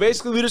here. So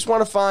basically, we just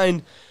want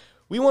to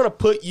we want to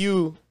put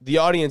you, the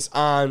audience,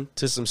 on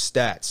to some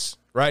stats,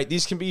 right?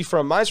 These can be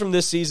mine's from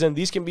this season.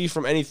 These can be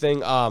from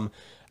anything.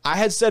 I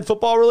had said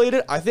football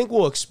related. I think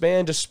we'll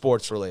expand to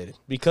sports related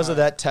because of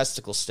that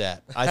testicle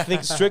stat. I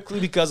think strictly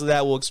because of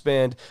that, we'll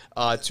expand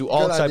to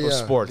all Good type idea. of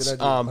sports.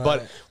 Good idea.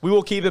 But we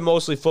will keep it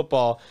mostly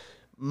football.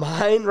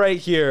 Mine right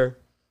here,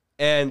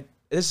 and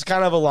this is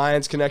kind of a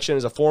Lions connection,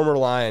 is a former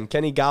Lion,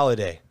 Kenny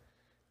Galladay.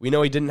 We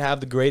know he didn't have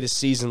the greatest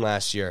season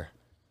last year.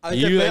 I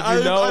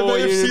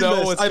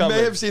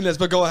may have seen this,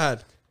 but go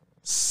ahead.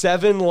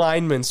 7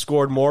 linemen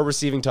scored more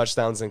receiving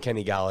touchdowns than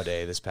Kenny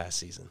Galladay this past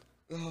season.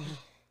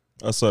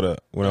 I saw that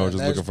when I was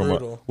just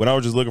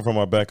looking for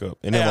my backup,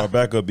 and then Yeah. my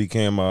backup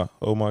became my.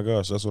 Oh my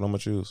gosh, that's what I'm gonna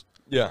choose.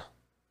 Yeah,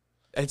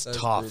 it's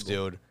tough,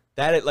 dude.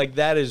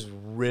 That is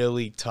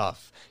really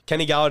tough.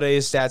 Kenny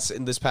Galladay's stats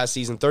in this past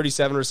season: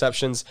 37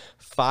 receptions,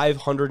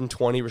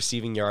 520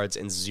 receiving yards,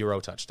 and 0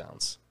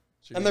 touchdowns.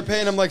 And they're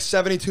paying him like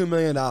 $72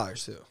 million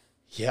too.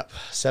 Yep,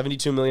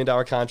 $72 million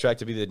contract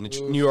to be the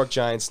New York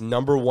Giants'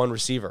 #1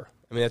 receiver.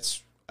 I mean,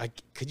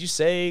 could you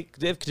say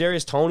if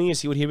Kadarius Toney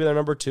would he be their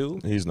number 2?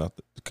 He's not.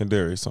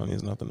 Kadarius Toney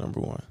is not the number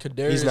 1.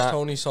 Kadarius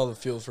Toney saw the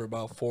field for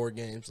about 4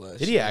 games last year.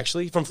 Did he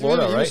actually? From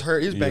Florida, He right? was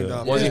hurt. He was banged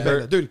Yeah. up. Was he Yeah.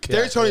 hurt? Dude,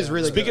 Kadarius Toney's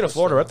really Speaking good. of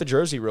Florida, rep the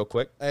jersey real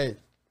quick. Hey,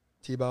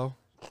 Tebow.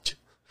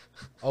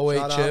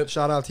 08 Chip.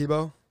 Shout out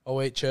Tebow.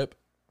 08 Chip.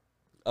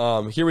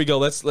 Here we go.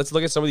 Let's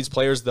look at some of these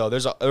players, though.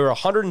 There were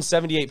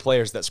 178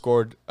 players that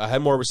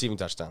had more receiving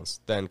touchdowns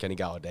than Kenny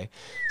Galladay.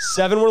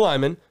 7 were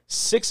linemen,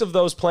 6 of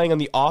those playing on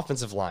the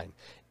offensive line.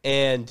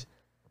 And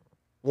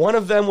one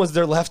of them was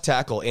their left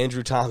tackle,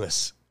 Andrew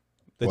Thomas,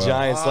 the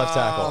Giants' left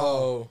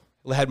tackle.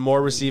 Had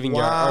more receiving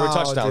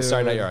touchdowns. Dude.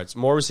 Sorry, not yards.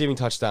 More receiving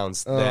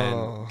touchdowns than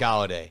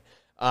Galladay.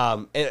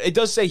 And it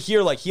does say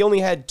here, like, he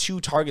only had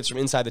 2 targets from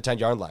inside the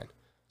 10-yard line.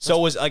 So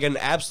it was like an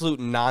absolute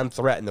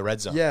non-threat in the red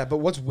zone. Yeah, but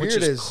what's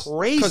weird is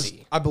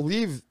crazy. I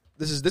believe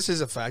this is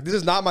a fact. This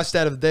is not my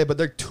stat of the day,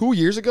 but 2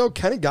 years ago,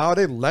 Kenny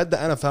Galladay led the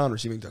NFL in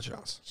receiving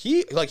touchdowns.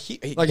 He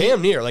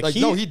damn near.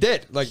 No, he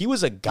did. Like, he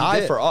was a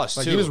guy for us,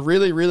 too. He was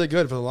really, really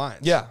good for the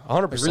Lions. Yeah,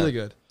 100%. Like, really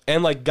good.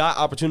 And, like, got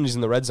opportunities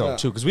in the red zone,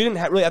 too. Because we didn't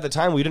at the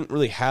time, we didn't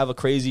really have a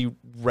crazy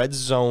red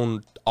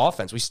zone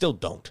offense. We still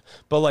don't.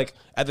 But, like,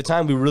 at the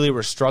time, we really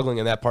were struggling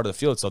in that part of the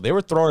field. So they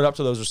were throwing it up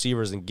to those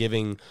receivers and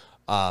giving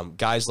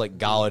guys like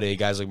Galladay,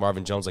 guys like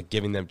Marvin Jones, like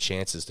giving them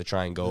chances to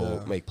try and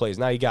go make plays.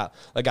 Now you got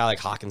a guy like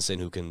Hawkinson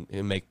who can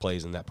make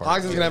plays in that part.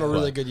 Hawkinson's gonna have a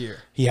really good year.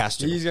 He has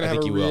to. He's gonna have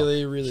a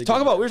really, really. We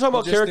were talking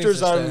about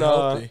characters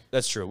on.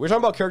 That's true. We were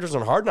talking about characters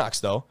on Hard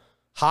Knocks, though.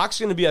 Hawk's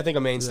going to be, I think, a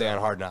mainstay on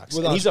Hard Knocks.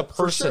 And he's a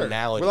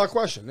personality. Without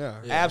question, yeah.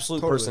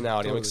 Absolute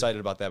personality. Totally. I'm excited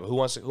about that. But who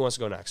wants to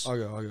go next? I'll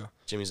go.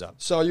 Jimmy's up.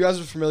 So you guys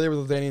are familiar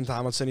with Dane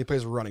Tomlinson. He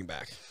plays running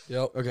back.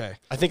 Yep. Okay.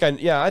 I think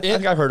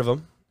I've heard of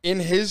him. In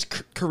his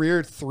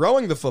career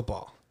throwing the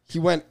football, he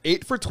went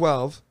 8 for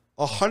 12,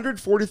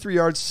 143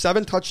 yards,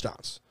 7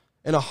 touchdowns,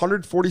 and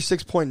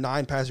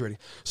 146.9 passer rating.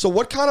 So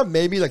what kind of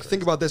maybe, like,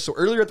 think about this. So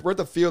earlier we're at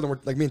the field, and we're,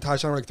 like, me and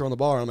Tyshawn were, like, throwing the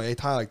ball around. I'm like, hey,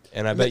 Ty, like.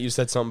 And I bet you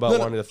said something about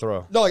wanting to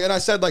throw. No, like, and I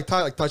said, like,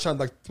 Tyshawn,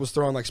 like, was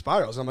throwing, like,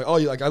 spirals. And I'm like,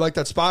 oh, I like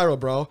that spiral,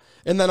 bro.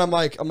 And then I'm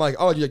like,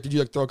 oh, did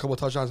you throw a couple of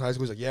touchdowns in high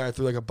school? He's like, yeah, I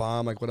threw, like, a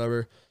bomb, like,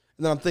 whatever.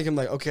 And then I'm thinking,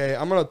 like, okay,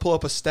 I'm going to pull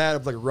up a stat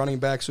of, like, running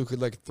backs who could,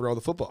 like, throw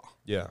the football.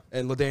 Yeah.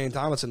 And LaDainian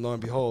Tomlinson, lo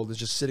and behold, is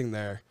just sitting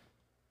there.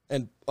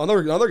 And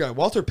another guy,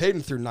 Walter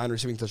Payton, threw 9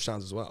 receiving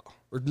touchdowns as well.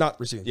 Or not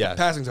receiving,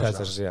 passing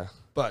touchdowns. Yeah.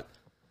 But,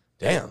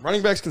 damn,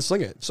 running backs can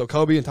sling it. So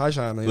Kobe and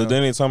Tyshawn.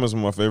 LaDainian Thomas is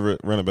my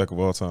favorite running back of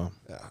all time.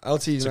 Yeah,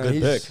 LT's a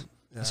good pick.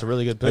 That's a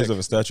really good pick. I used to have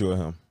a statue of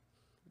him.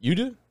 You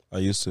did? I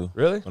used to.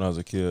 Really? When I was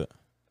a kid.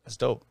 That's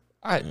dope.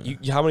 All right.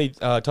 Yeah. How many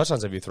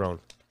touchdowns have you thrown?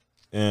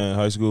 In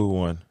high school,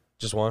 1.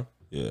 Just 1?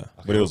 Yeah. Okay.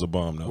 But it was a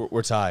bomb, though.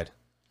 We're tied.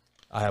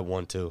 I had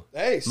 1, too.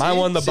 Hey, mine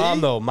won the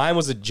bomb, though. Mine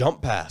was a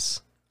jump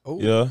pass. Oh.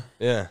 Yeah?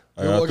 Yeah.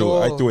 I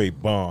threw a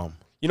bomb.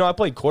 You know, I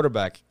played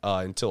quarterback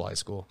until high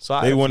school. So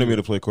they wanted me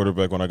to play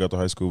quarterback when I got to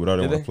high school, but I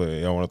didn't want to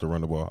play. I wanted to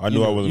run the ball. I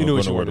knew I wasn't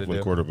going to want to play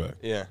quarterback.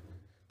 Yeah.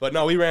 But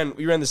no, we ran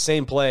the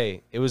same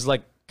play. It was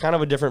like kind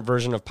of a different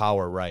version of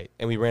power, right?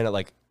 And we ran it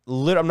like,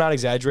 I'm not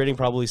exaggerating,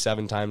 probably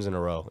 7 times in a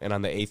row. And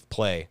on the 8th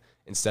play,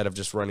 instead of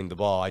just running the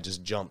ball, I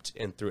just jumped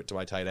and threw it to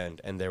my tight end,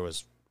 and there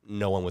was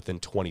no one within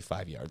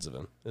 25 yards of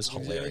him. It was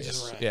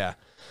hilarious. Yeah.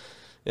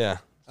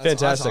 Fantastic.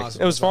 That's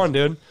awesome. It was fun,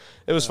 dude.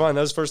 It was fun.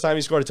 That was the first time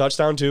he scored a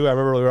touchdown, too. I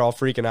remember we were all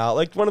freaking out.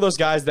 Like, one of those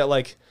guys that,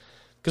 like,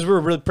 because we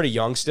were really pretty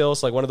young still,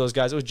 so, like, one of those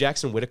guys, it was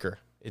Jackson Whitaker,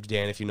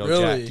 Dan, if you know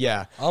really? Jack.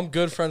 Yeah. I'm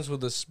good friends with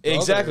this brother.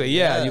 Exactly,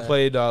 yeah. You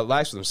played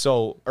lax with him.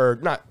 So, or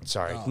not,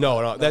 sorry.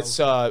 No. That's,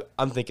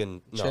 I'm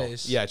thinking, no.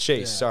 Chase. Yeah,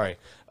 Chase, sorry.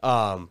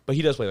 But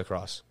he does play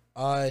lacrosse.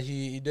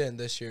 He didn't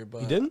this year,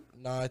 but. He didn't?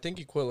 No, I think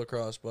he quit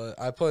lacrosse, but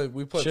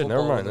we played Shit, football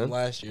never mind, with him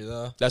last year,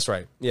 though. That's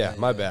right. Yeah,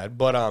 my bad.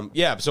 But,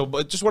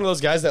 but just one of those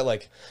guys that,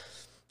 like,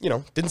 you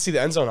know, didn't see the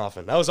end zone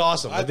often. That was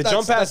awesome. Like, the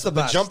jump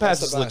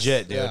pass is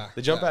legit, dude. Yeah,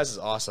 the jump pass is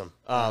awesome.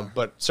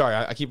 But sorry,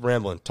 I keep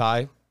rambling.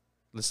 Ty,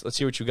 let's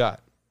hear what you got.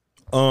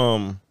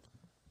 The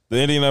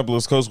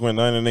Indianapolis Colts went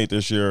 9-8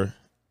 this year,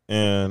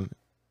 and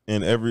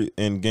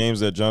in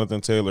games that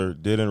Jonathan Taylor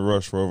didn't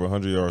rush for over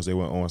 100 yards, they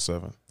went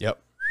 0-7. Yep,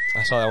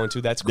 I saw that one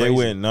too. That's crazy. They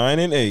went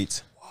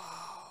 9-8. Wow.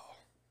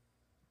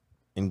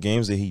 In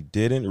games that he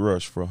didn't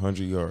rush for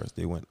 100 yards,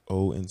 they went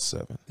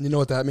 0-7. You know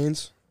what that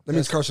means? That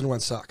means Carson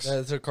Wentz sucks.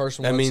 That's a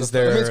Carson Wentz.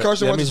 That means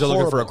Carson Wentz they're is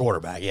looking for a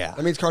quarterback. Yeah.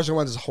 That means Carson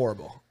Wentz is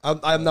horrible.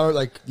 I'm not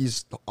like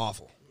he's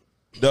awful.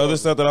 The other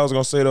stuff that I was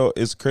gonna say though,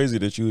 it's crazy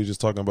that you were just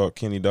talking about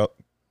Kenny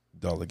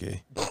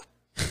Galladay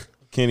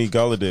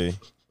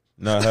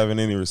not having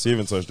any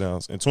receiving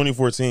touchdowns. In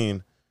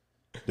 2014,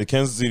 the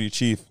Kansas City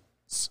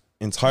Chiefs'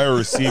 entire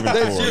receiving core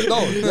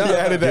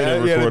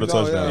didn't record a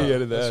touchdown. He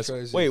added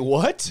that. Wait,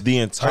 what? The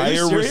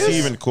entire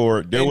receiving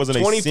core. There wasn't a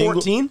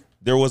 2014.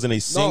 There wasn't a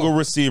single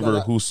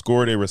receiver who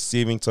scored a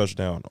receiving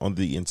touchdown on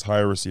the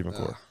entire receiving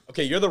core.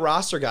 Okay, you're the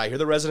roster guy. You're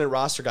the resident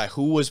roster guy.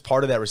 Who was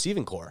part of that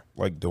receiving core?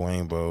 Like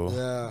Dwayne Bowe.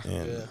 Yeah.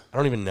 I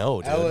don't even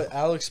know, dude.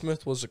 Alex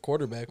Smith was a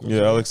quarterback.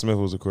 Alex Smith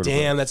was a quarterback.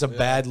 Damn, that's a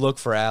bad look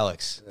for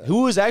Alex,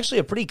 who was actually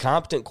a pretty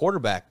competent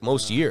quarterback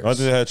most years. I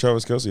think they had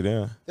Travis Kelce,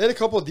 They had a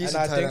couple of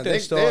decent tight ends. They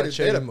still had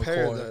Shady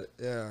McCoy.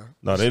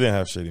 No, they didn't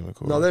have Shady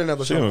McCoy. No, they didn't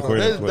have Shady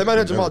McCoy. They might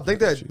have Jamal. They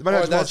might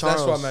have Jamal Charles.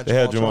 That's what I meant. They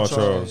had Jamal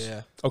Charles.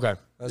 Yeah. Okay.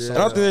 I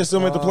don't think they still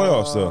made the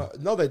playoffs, though.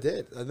 No, they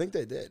did. I think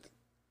they did.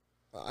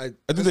 I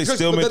think they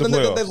still made the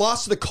playoffs. They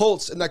lost to the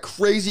Colts in that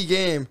crazy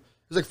game. It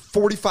was like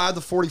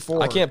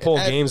 45-44. I can't pull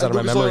games out of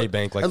my memory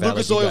bank like that. At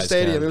Lucas Oil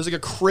Stadium. It was like a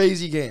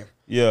crazy game.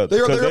 Yeah,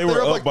 They were because they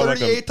were up up by like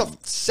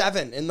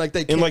 38-7, and like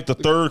they in like the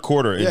third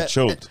quarter and yeah,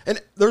 choked. And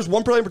there's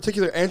one play in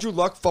particular. Andrew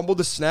Luck fumbled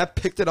the snap,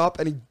 picked it up,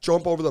 and he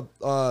jumped over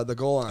the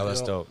goal line. Oh,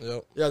 that's dope.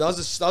 Yep. Yeah, that was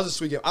a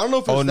sweet game. I don't know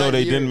if it was Oh no, that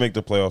they year, didn't make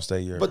the playoffs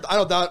that year. But I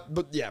don't doubt.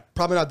 But yeah,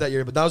 probably not that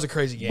year. But that was a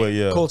crazy game. But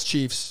yeah. Colts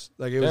Chiefs,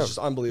 like it was just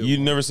unbelievable. You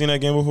never seen that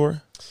game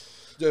before?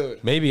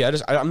 Dude. Maybe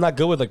I'm not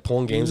good with like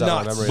pulling games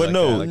out of Nuts. memory. But like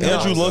no, that. Like,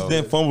 Andrew no, Luck so-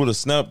 didn't fumble the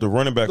snap. The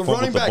running back The fumbled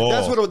running the back, ball.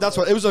 that's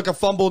what it was like a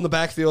fumble in the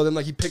backfield, and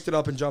like he picked it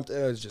up and jumped.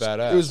 It was just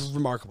Badass. it was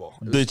remarkable.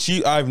 It was- The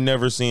Chief, I've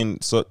never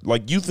seen. So,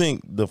 like, you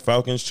think the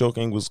Falcons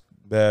choking was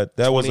bad?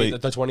 That was a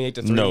the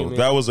 28-3. no. you mean?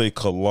 That was a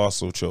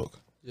colossal choke.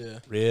 Yeah.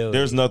 really.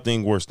 There's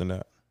nothing worse than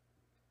that.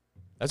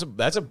 That's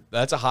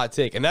a hot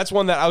take, and that's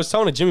one that I was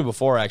telling to Jimmy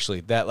before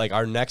actually. That like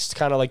our next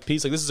kind of like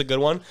piece, like this is a good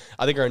one.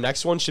 I think our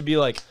next one should be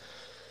like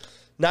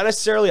not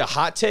necessarily a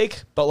hot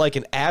take, but like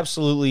an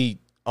absolutely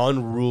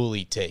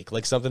unruly take,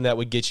 like something that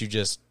would get you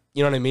just,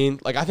 you know what I mean?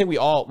 Like I think we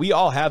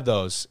all have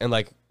those, and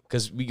like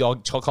because we all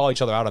call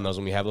each other out on those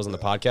when we have those on the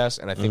podcast,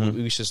 and I think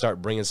we should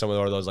start bringing some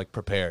of those like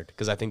prepared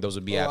because I think those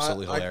would be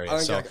absolutely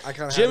hilarious. I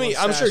kinda had Jimmy,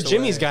 one I'm sure stashed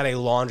Jimmy's away. got a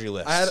laundry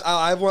list.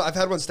 I've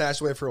had one stashed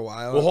away for a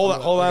while. Well, hold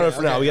on Okay,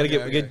 for now. okay, we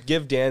got to okay.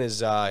 give Dan his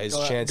chance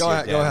Go here,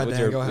 ahead, Dan, go ahead, with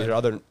Dan, your, go ahead. with your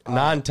other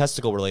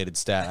non-testicle related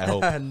stat. I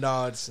hope.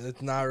 No, it's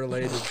not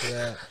related to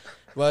that.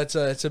 But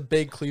it's a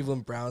big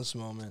Cleveland Browns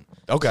moment.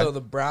 Okay. So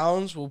the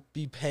Browns will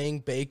be paying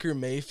Baker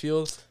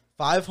Mayfield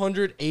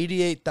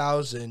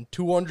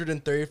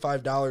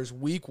 $588,235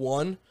 week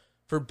 1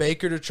 for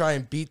Baker to try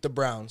and beat the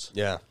Browns.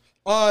 Yeah.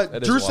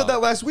 is Drew said wild.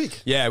 that last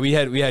week. Yeah, we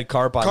had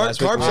Carp on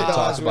last week. Carp We said that talked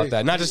last about week.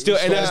 that. Not to steal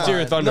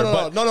your thunder,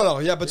 but No.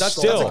 Yeah, but that's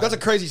Still. that's a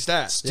crazy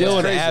stat. still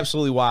an Crazy.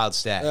 absolutely wild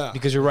stat. Yeah.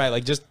 Because you're right.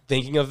 Like just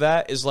thinking of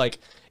that is like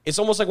it's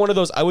almost like one of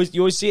those.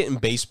 You always see it in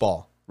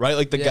baseball, right?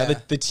 Like Yeah.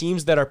 the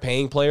teams that are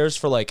paying players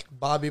for like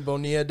Bobby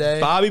Bonilla Day.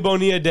 Bobby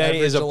Bonilla Day Every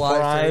is July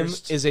prime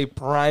 1st. is a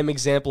prime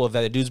example of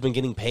that. The dude's been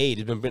getting paid.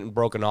 He's been getting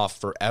broken off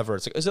forever.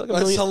 It's like is it like a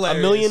That's million, hilarious.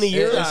 $1 million a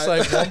year? It's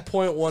like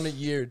 1.1 a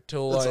year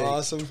till That's like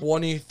awesome.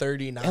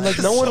 2039. And like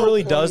no one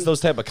really does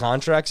those type of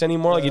contracts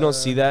anymore. Like you don't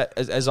see that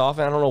as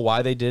often. I don't know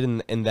why they did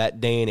in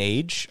that day and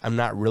age. I'm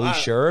not really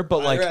sure,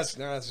 but like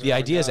the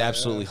idea is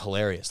absolutely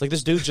hilarious. Like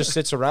this dude just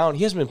sits around.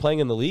 He hasn't been playing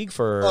in the league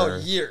for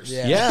years.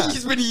 Yeah.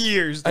 He's been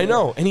years. I dude.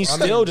 know, and he's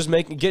still just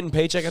getting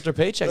paycheck after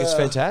paycheck. It's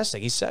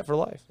fantastic. He's set for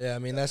life. Yeah, I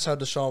mean that's how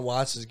Deshaun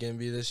Watson is going to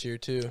be this year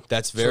too.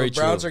 That's very so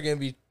the Browns true. are going to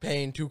be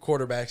paying 2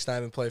 quarterbacks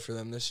time and play for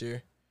them this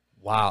year.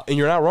 Wow, and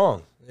you're not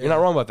wrong. You're not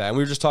wrong about that. And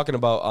we were just talking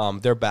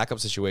about their backup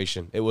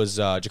situation. It was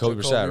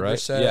Jacoby Brissett, right?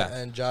 Brissett Yeah,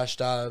 and Josh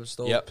Dobbs,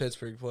 the old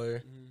Pittsburgh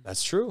player.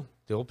 that's true.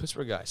 The old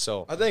Pittsburgh guy.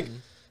 So I think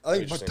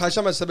Interesting.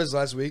 Tyshawn might said this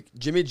last week.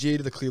 Jimmy G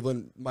to the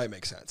Cleveland might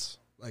make sense.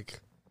 Like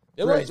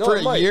it for, might. No, for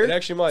it a might. year, It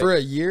actually might. for a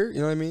year. You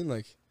know what I mean?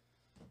 Like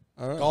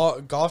I don't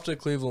know. Golf to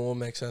Cleveland will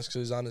make sense because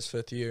he's on his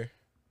 5th year.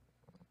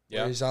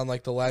 Yeah. He's on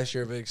like the last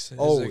year of his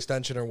Oh.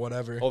 extension or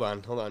whatever. Hold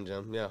on,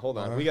 Jim. Yeah, hold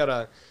on. We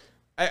gotta.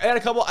 I had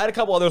a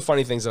couple other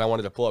funny things that I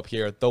wanted to pull up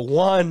here. The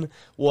one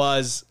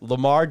was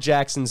Lamar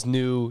Jackson's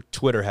new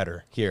Twitter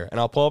header here, and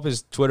I'll pull up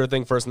his Twitter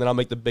thing first, and then I'll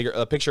make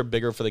the picture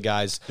bigger for the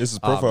guys. This is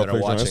profile that are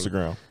picture on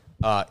watching.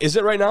 Instagram. Is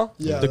it right now?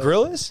 Yeah. The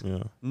grill is?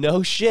 Yeah.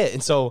 No shit.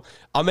 And so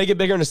I'll make it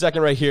bigger in a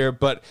second right here.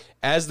 But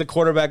as the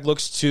quarterback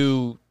looks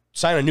to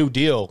sign a new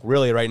deal,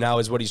 really right now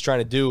is what he's trying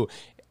to do.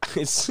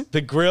 It's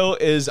the grill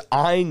is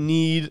I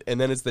need,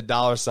 and then it's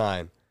the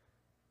 $sign.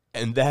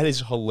 And that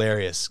is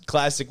hilarious.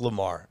 Classic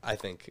Lamar, I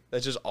think.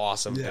 That's just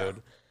awesome,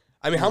 dude.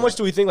 I mean, how much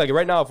do we think, like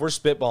right now, if we're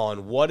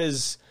spitballing, what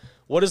is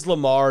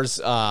Lamar's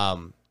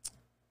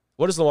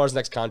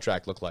next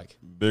contract look like?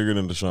 Bigger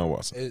than Deshaun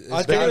Watson. It's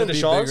I think gotta than be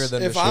Deshaun's? bigger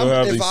than If Deshaun. I'm- He'll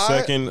have if the I-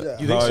 second yeah.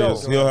 You think so?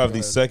 highest. He'll have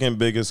the second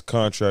biggest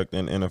contract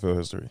in NFL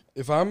history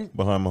If I'm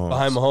behind Mahomes.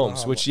 Behind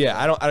Mahomes, which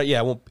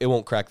it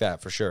won't crack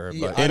that for sure.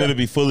 But And it'll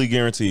be fully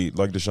guaranteed,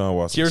 like Deshaun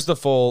Watson. here's the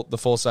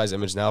full size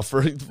image now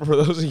for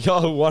those of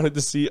y'all who wanted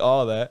to see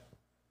all that.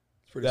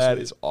 pretty That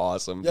sweet. is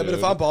awesome. Yeah, but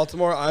if I'm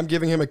Baltimore, I'm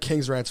giving him a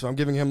king's ransom. I'm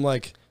giving him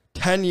like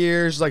 10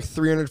 years, like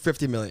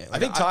 $350 million. I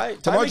think Ty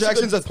Lamar makes a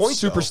Jackson's good a point,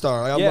 though.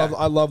 superstar. Like, Yeah.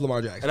 I love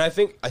Lamar Jackson. And I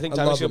think Ty I makes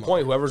love a good Lamar.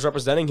 point. Whoever's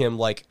representing him,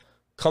 like,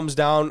 comes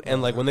down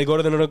and like when they go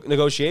to the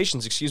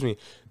negotiations,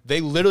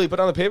 they literally put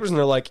on the papers and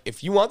they're like,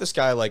 if you want this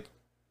guy, like,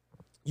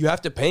 you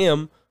have to pay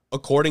him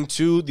according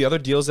to the other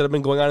deals that have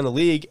been going on in the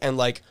league. And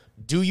like,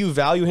 do you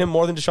value him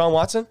more than Deshaun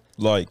Watson?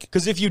 Like,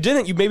 Because if you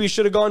didn't, you maybe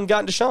should have gone and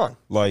gotten Deshaun,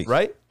 like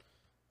right?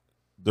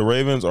 the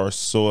Ravens are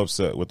so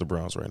upset with the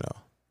Browns right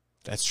now.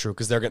 That's true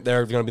because they're going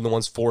to be the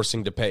ones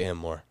forcing to pay him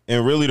more.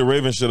 And really, the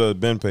Ravens should have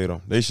been paid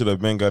him. They should have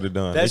been got it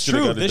done. That's They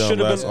shoulda true. got it This done should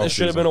have last been. This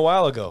should have offseason. been a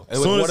while ago. And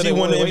As soon what as do he they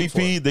won the wanna wait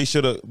MVP, for? they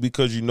should have,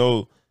 because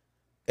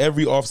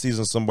every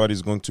offseason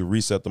somebody's going to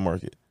reset the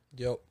market.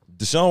 Yep.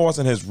 Deshaun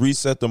Watson has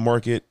reset the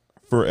market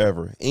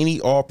forever.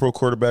 Any all-pro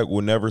quarterback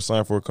will never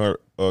sign for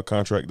a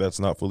contract that's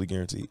not fully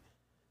guaranteed.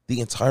 The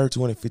entire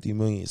 $250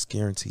 million is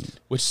guaranteed.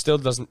 Which still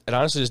doesn't. It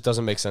honestly just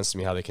doesn't make sense to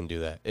me how they can do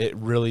that. It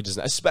really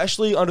doesn't,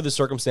 especially under the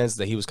circumstances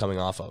that he was coming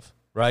off of.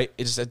 Right?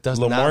 It does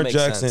Lamar not make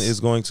Jackson sense. is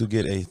going to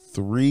get a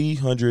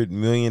 $300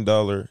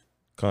 million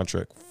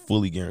contract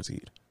fully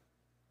guaranteed.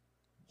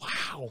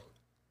 Wow.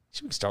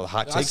 We can start with a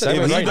hot I take said-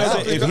 segment If he right now.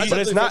 doesn't,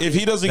 if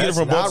he doesn't get it that's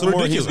from not Baltimore,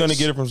 he's ridiculous. going to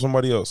get it from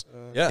somebody else.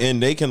 Yeah.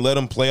 And they can let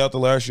him play out the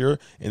last year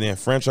and then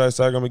franchise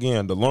tag him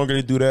again. The longer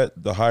they do that,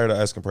 the higher the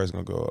asking price is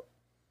going to go up.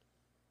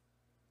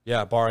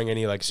 Yeah, barring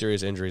any like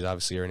serious injuries,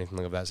 obviously, or anything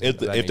like that.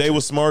 If they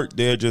were smart,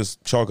 they'd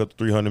just chalk up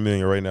 $300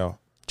 million right now.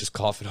 just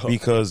cough it up.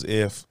 Because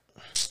if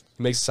It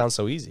makes it sound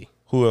so easy.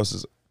 who else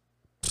is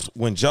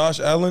when Josh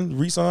Allen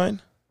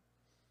re-signed,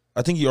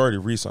 I think he already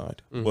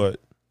re-signed,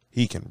 but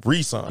he can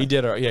re-sign. He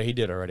did. Yeah, he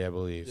did already, I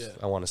believe. Yeah.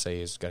 I want to say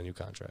he's got a new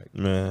contract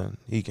Man,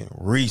 he can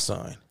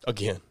re-sign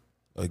again.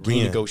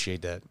 again.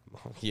 Renegotiate that.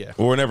 Yeah.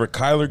 Or whenever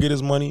Kyler get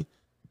his money,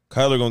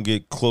 Kyler gonna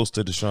get close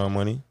to Deshaun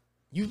money.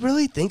 You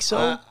really think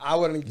so? I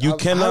wouldn't. You I-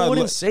 cannot I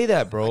wouldn't let- say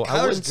that, bro. I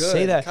Kyler's wouldn't good.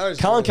 say that. Kyler's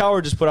Colin good.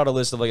 Cowherd just put out a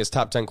list of like his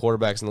top 10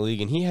 quarterbacks in the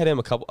league, and he had him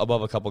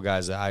above a couple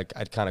guys that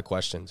I'd kind of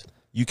questioned.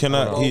 You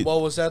cannot.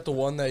 Well, was that the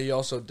one that he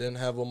also didn't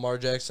have Lamar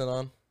Jackson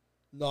on?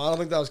 No, I don't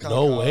think that was Colin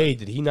No Cowherd. way.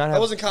 Did he not have? That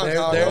wasn't Colin There-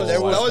 Cowherd. there- That was- there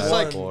that was was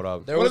like. Pull it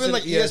up. There Would was have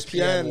been an like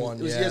ESPN. one.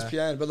 It was yeah.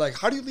 ESPN. But like,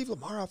 how do you leave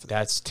Lamar off of that?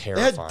 That's They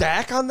terrifying. had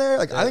Dak on there.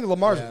 Like, I think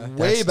Lamar's Yeah.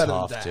 way That's better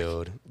tough, than Dak.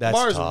 dude. That's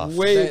Lamar's tough.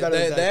 way They, better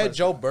they, than they Dak. had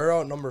Joe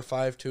Burrow at number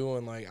 5 too,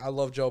 and like I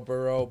love Joe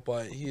Burrow,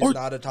 but he's Or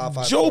not a top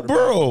 5. Joe quarterback.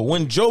 Burrow.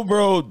 When Joe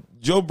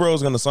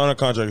Burrow's gonna sign a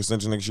contract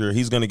extension next year,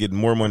 he's gonna get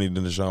more money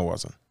than Deshaun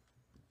Watson.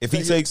 If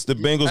he takes the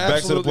Bengals back to the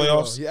Absolutely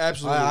playoffs, will. He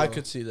absolutely. I will.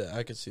 could see that.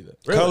 I could see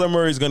that. Kyler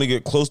Murray's gonna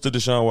get close to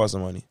Deshaun Watson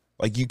money.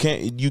 Like you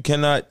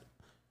cannot.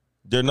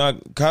 They're not.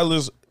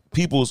 Kyler's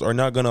peoples are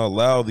not gonna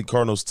allow the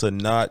Cardinals to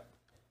not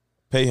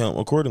pay him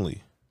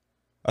accordingly.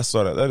 I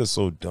saw that. That is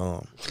so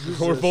dumb.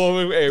 We're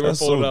pulling That's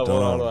so up.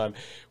 Hold dumb. on.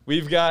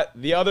 We've got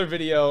the other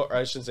video, or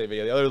I shouldn't say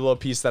video, the other little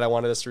piece that I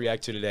wanted us to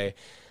react to today.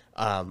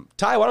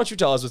 Ty, why don't you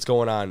tell us what's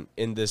going on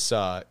in this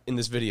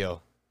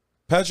video?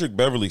 Patrick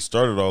Beverly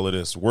started all of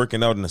this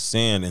working out in the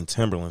sand in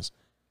Timberlands.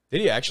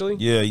 Did he actually?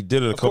 Yeah, he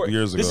did it a couple course.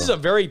 years ago. This is a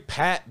very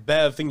Pat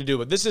Bev thing to do,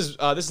 but this is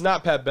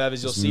not Pat Bev,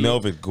 as you'll see.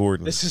 Melvin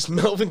Gordon. This is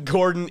Melvin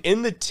Gordon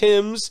in the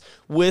Timbs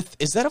with,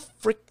 is that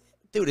a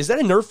dude, is that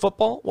a Nerf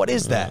football? What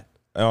is that?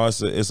 Oh,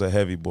 it's a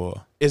heavy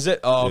ball. Is it?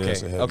 Oh, Yeah, okay.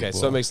 it's a heavy Okay,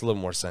 so ball. it makes a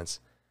little more sense.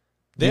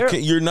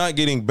 You're not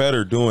getting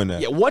better doing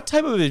that. Yeah, what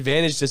type of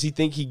advantage does he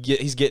think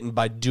he's getting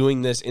by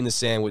doing this in the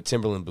sand with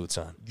Timberland boots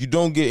on? You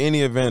don't get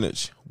any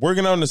advantage.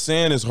 Working out in the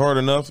sand is hard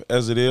enough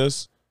as it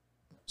is.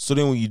 So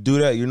then when you do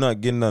that, you're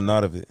not getting nothing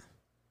out of it.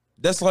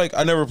 That's like,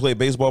 I never played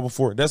baseball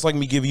before. That's like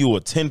me giving you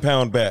a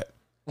 10-pound bat.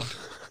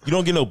 You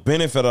don't get no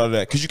benefit out of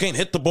that because you can't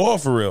hit the ball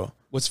for real.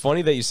 What's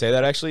funny that you say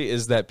that actually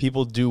is that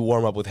people do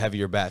warm up with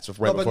heavier bats right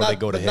No, but before not, they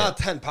go to but hit. not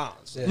 10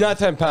 pounds. Not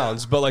 10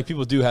 pounds, but like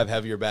people do have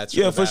heavier bats.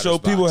 Yeah, the for sure.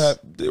 batter's People box.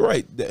 have,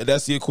 right.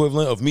 That's the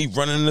equivalent of me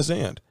running in the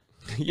sand.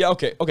 Yeah,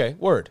 okay.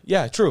 Word.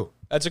 Yeah, true.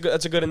 That's a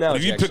good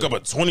analogy. If you pick up a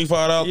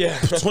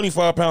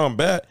 25-pound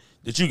bat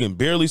that you can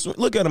barely swing,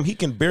 look at him. He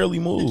can barely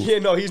move. Yeah,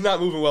 no, he's not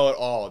moving well at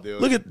all,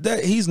 dude. Look at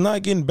that. He's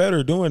not getting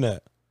better doing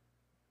that.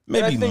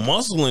 Maybe And I think-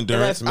 muscle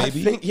endurance,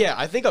 maybe.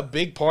 I think a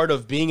big part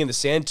of being in the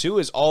sand too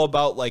is all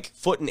about like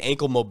foot and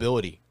ankle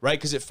mobility, right?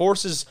 Because it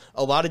forces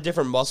a lot of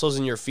different muscles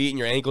in your feet and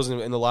your ankles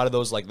and a lot of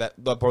those like that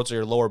parts of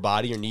your lower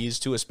body, your knees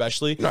too,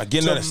 especially. You're not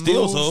getting to out of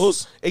steel move-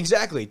 toes.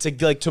 Exactly.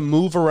 To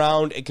move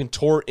around and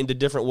contort into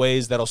different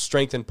ways that'll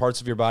strengthen parts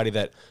of your body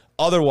that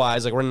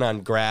otherwise, like running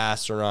on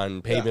grass or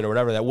on pavement or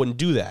whatever, that wouldn't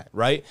do that,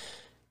 right?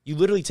 You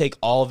literally take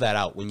all of that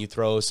out when you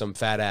throw some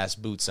fat ass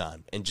boots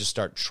on and just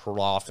start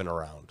troughing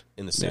around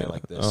in the sand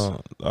like this.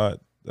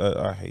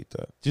 I hate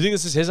that. Do you think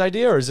this is his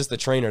idea, or is this the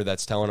trainer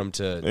that's telling him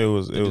to? It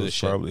was do this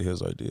shit? probably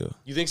his idea.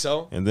 You think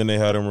so? And then they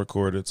had him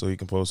record it so he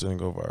can post it and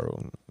go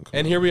viral.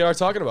 And here we are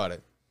talking about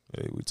it.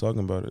 Hey, we talking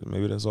about it.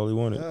 Maybe that's all he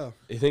wanted. Yeah.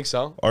 You think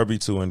so?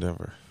 RB2 in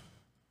Denver.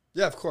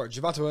 Yeah, of course.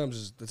 Javonte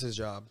Williams, that's his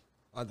job.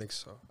 I think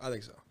so.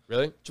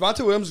 Really?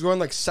 Javonte Williams is going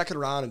like second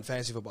round in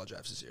fantasy football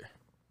drafts this year.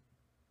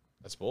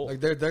 That's bold. Like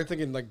they're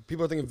thinking, like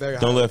people are thinking very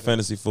high. Don't let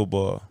fantasy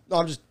football No,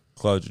 I'm just.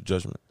 cloud your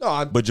judgment.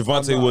 No, But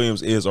Javonte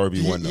Williams is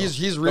RB1 though.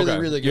 He's really,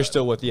 really good. You're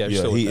still with yeah,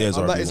 still he with that. is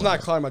I'm not, RB1. it's not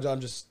clouding my job.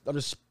 I'm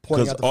just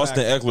pointing Because out the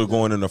Austin fact. Eckler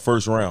going in the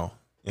first round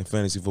in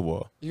fantasy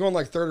football. You're going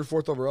like third or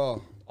fourth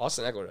overall.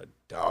 Austin Eckler, a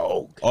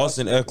dog.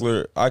 Austin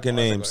Eckler, I can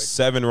name Eckler.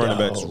 7 running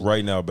backs Dog.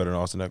 right now better than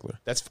Austin Eckler.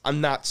 I'm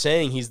not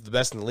saying he's the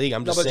best in the league.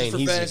 I'm No, just but just saying for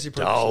he's fantasy a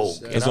dog.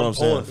 purposes, yeah. And That's what I'm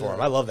pulling saying. for him.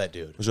 I love that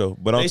dude. For sure.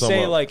 But I'm They talking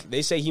say about,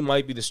 they say he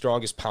might be the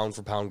strongest pound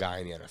for pound guy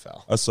in the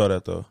NFL. I saw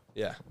that though.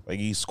 Yeah, Like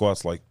he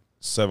squats like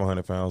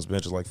 700 pounds,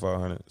 benches like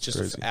 500. It's just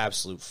crazy. an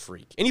absolute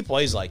freak, and he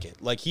plays like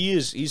it. Like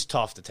he's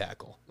tough to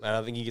tackle. I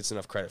don't think he gets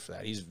enough credit for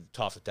that. He's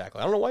tough to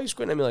tackle. I don't know why you're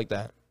squinting at me like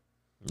that.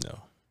 No.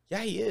 Yeah,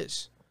 he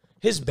is.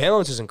 His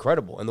balance is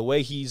incredible, and the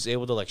way he's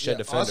able to like shed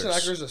defenders. Austin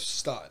Eckler's a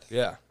stud.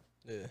 Yeah,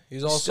 Yeah,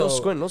 he's also still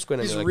squinting. Don't squint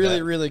at He's me like really,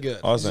 that. really good.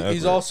 Austin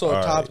he's Eckler, also a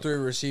all top right. 3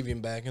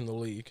 receiving back in the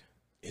league.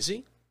 Is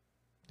he?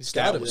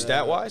 gotta be.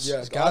 Stat wise,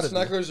 Yeah, gotta Austin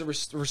be. Eckler's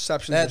a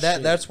reception That's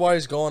machine. why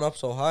he's going up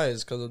so high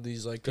is because of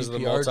these like because of the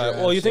PPR multi. drafts,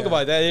 Well, you think yeah.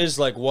 about it, that is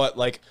like what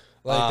like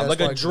Like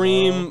a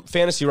dream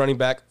fantasy running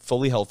back,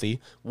 fully healthy,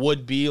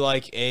 would be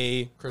like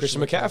a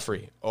Christian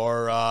McCaffrey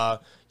or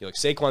like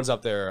Saquon's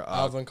up there,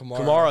 Alvin Kamara.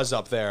 Kamara's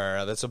up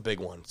there. That's a big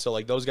one. So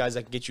like those guys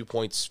that can get you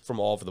points from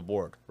all over the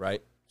board,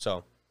 right?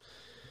 So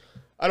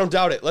I don't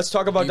doubt it. Let's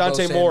talk about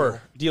Dante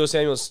Moore. Deebo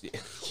Samuel's,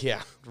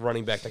 yeah,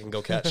 running back that can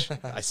go catch.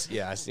 I see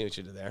what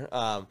you did there.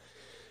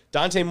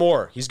 Dante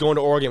Moore, he's going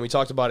to Oregon. We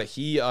talked about it.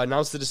 He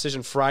announced the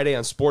decision Friday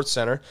on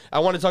SportsCenter. I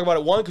want to talk about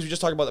it, one, because we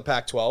just talked about the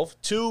Pac-12.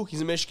 Two,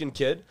 he's a Michigan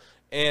kid.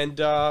 And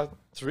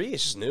three,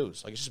 it's just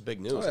news. Like, it's just big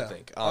news, I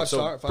think.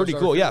 So pretty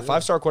cool. Yeah,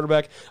 five-star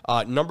quarterback.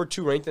 Number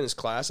 2 ranked in his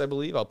class, I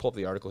believe. I'll pull up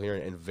the article here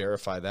and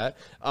verify that.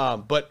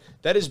 But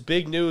that is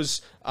big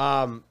news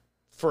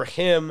for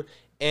him.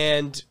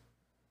 And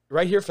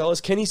right here,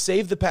 fellas, can he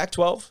save the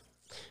Pac-12?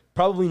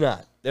 Probably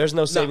not. There's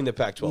no saving the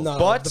Pac-12. No,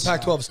 but the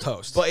Pac-12's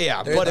toast. But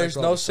yeah, there's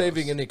no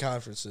saving any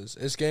conferences.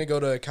 It's going to go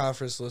to a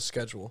conference-less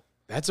schedule.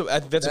 That's a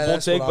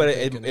bold take, but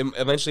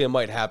eventually it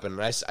might happen.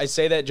 And I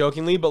say that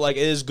jokingly, but like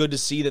it is good to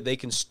see that they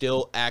can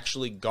still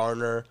actually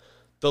garner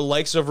the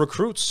likes of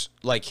recruits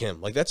like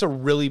him. Like that's a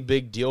really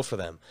big deal for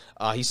them.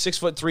 He's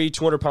 6'3",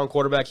 200-pound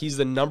quarterback. He's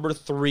the number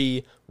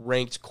 3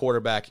 ranked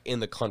quarterback in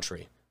the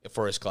country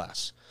for his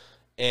class.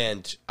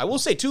 And I will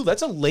say too,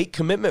 that's a late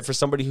commitment for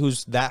somebody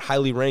who's that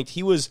highly ranked.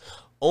 He was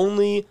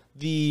only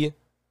the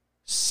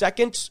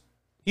second.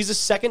 He's the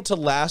second to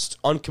last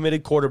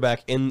uncommitted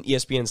quarterback in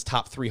ESPN's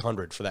top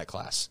 300 for that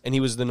class, and he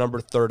was the number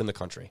 3rd in the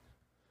country.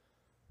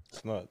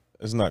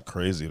 It's not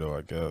crazy though,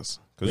 I guess,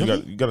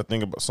 because you got to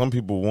think about some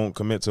people won't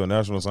commit to a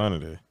national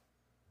signing day.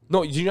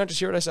 No, did you not just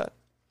hear what I said?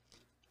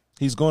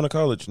 He's going to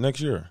college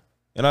next year,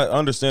 and I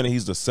understand that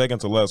he's the second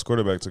to last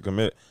quarterback to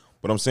commit.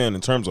 But I'm saying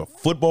in terms of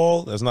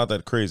football, that's not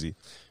that crazy.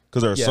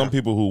 Because there are some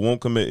people who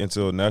won't commit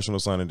until National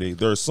Signing Day.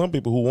 There are some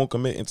people who won't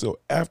commit until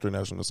after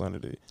National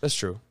Signing Day. That's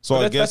true. So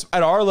I guess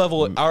at our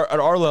level, at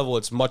our level,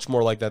 it's much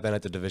more like that than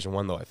at the Division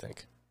I, though. I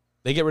think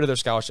they get rid of their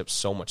scholarships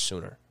so much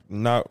sooner.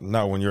 Not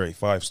when you're a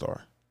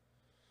 5-star.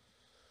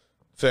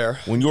 Fair.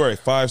 When you're a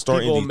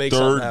 5-star and the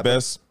 3rd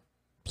best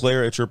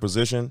player at your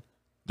position,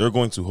 they're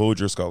going to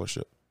hold your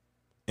scholarship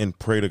and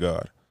pray to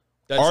God.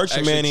 That's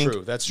Arch Manning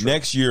true. That's true.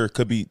 Next year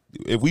could be,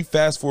 if we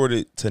fast forward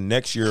it to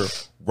next year,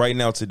 right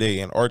now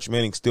today, and Arch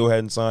Manning still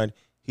hadn't signed,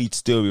 he'd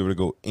still be able to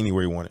go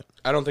anywhere he wanted.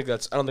 I think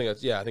that's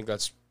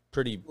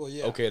pretty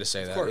okay to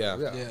say that. Course,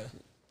 yeah.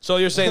 So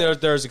you're saying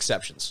there's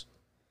exceptions.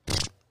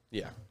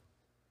 Yeah.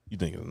 You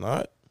think it's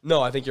not?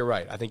 No, I think you're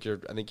right. I think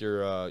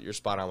you're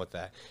spot on with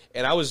that.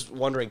 And I was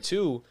wondering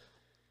too,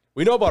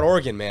 we know about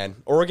Oregon, man.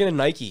 Oregon and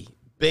Nike.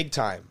 Big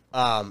time.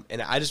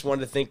 And I just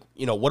wanted to think,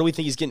 what do we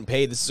think he's getting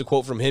paid? This is a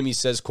quote from him. He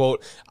says,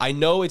 quote, "I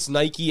know it's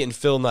Nike and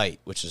Phil Knight,"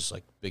 which is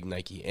like big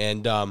Nike.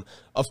 And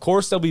of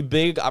course, there'll be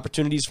big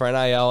opportunities for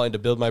NIL and to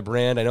build my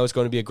brand. I know it's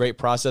going to be a great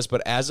process,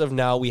 but as of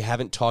now, we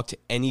haven't talked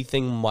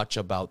anything much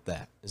about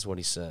that, is what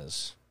he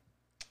says.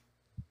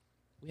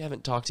 We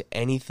haven't talked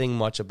anything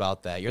much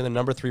about that. You're the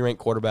number 3 ranked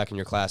quarterback in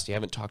your class. You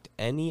haven't talked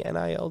any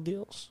NIL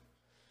deals?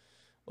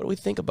 What do we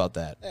think about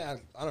that? Yeah,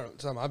 I don't know.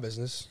 It's not my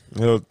business.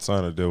 He'll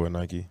sign a deal with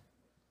Nike.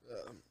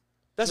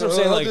 That's what I'm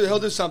saying. He'll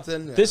do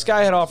something. Yeah. This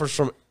guy had offers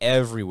from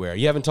everywhere.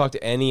 You haven't talked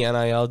to any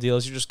NIL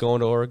deals. You're just going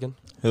to Oregon.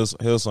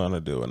 He'll sign a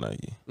deal with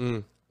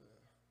Nike.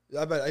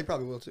 I bet he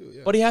probably will too.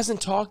 Yeah. But he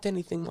hasn't talked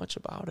anything much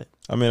about it.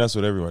 I mean, that's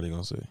what everybody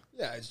gonna say.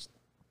 Yeah,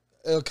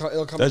 it'll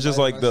come. That's just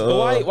like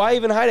the. Why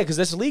even hide it? Because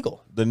that's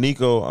illegal. The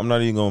Nico. I'm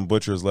not even gonna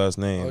butcher his last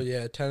name. Oh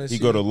yeah, Tennessee.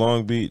 He go to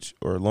Long Beach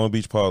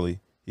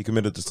Poly. He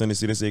committed to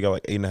Tennessee. They say he got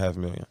like $8.5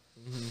 million.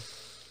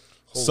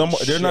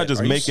 They're not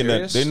just making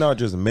that. They're not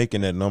just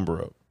making that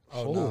number up.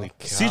 Oh, holy no.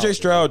 cow. CJ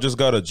Stroud just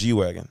got a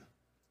G-Wagon.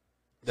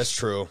 That's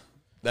true.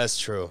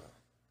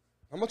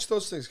 How much do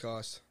those things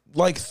cost?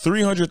 Like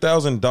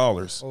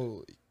 $300,000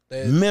 Holy.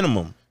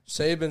 minimum.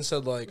 Saban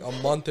said like a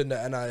month into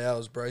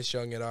NILs, Bryce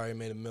Young had already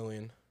made $1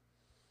 million.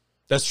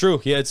 That's true.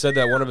 He had said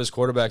that one of his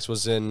quarterbacks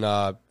was in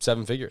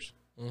 7 figures.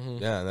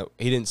 Mm-hmm. Yeah,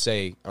 he didn't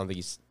say. I don't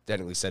think he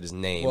technically said his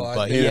name,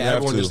 but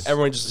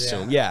everyone just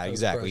assumed. Yeah,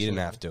 exactly. He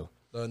didn't have to.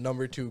 The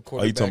number 2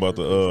 quarterback. Are you talking about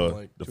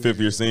the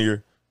 5th-year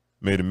senior?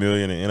 Made $1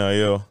 million in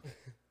NIL.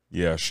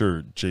 Yeah,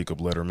 sure,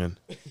 Jacob Letterman.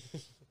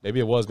 Maybe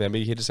it was, man.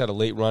 Maybe he just had a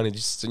late run and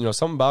just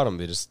something about him.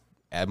 They just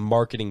a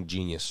marketing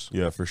genius.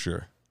 Yeah, for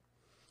sure.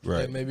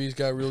 Right. Yeah, maybe he's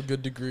got a real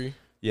good degree.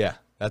 Yeah,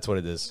 that's what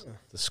it is.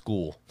 The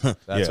school.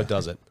 That's what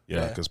does it.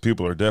 Yeah, because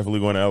people are definitely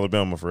going to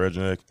Alabama for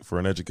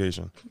an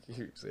education.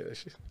 You say that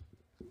shit.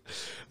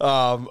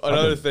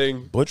 Another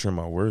thing. Butchering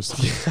my words.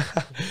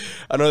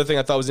 Another thing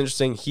I thought was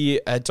interesting.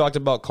 He had talked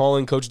about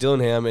calling Coach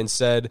Dillingham and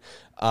said.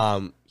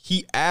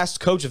 He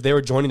asked Coach if they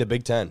were joining the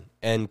Big Ten,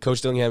 and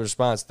Coach Dillingham's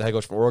response, the head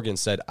coach from Oregon,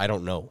 said, "I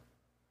don't know."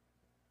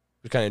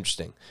 It was kind of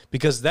interesting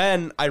because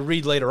then I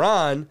read later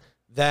on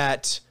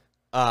that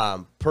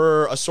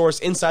per a source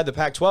inside the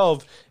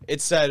Pac-12,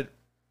 it said,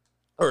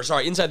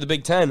 inside the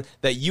Big Ten,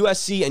 that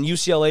USC and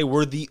UCLA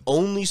were the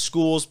only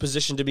schools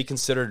positioned to be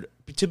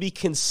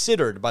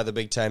considered by the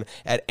Big Ten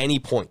at any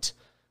point.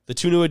 The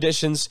two new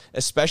additions,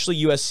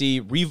 especially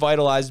USC,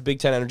 revitalized Big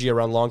Ten energy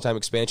around longtime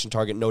expansion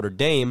target Notre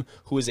Dame,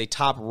 who is a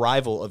top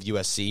rival of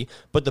USC.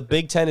 But the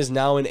Big Ten is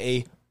now in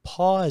a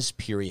pause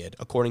period,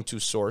 according to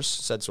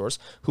said source,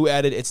 who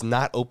added it's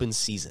not open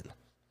season.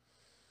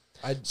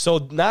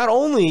 So not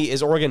only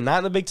is Oregon not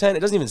in the Big Ten, it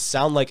doesn't even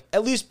sound like,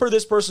 at least per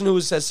this person who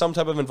has some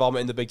type of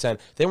involvement in the Big Ten,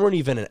 they weren't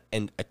even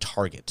a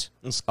target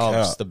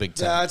of the Big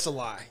Ten. Yeah, that's a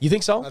lie. You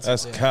think so?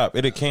 That's cap.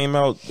 It came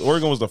out.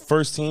 Oregon was the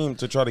first team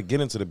to try to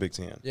get into the Big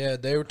Ten. Yeah,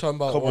 they were talking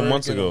about Couple Oregon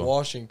months ago. and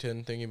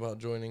Washington thinking about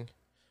joining.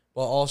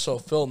 But also,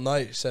 Phil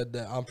Knight said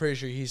that, I'm pretty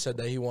sure he said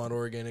that he wanted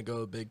Oregon to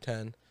go to Big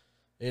Ten.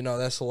 You know,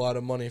 that's a lot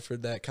of money for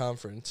that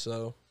conference.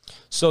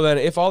 So then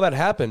if all that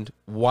happened,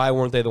 why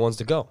weren't they the ones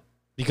to go?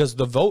 Because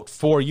the vote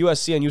for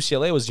USC and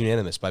UCLA was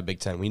unanimous by Big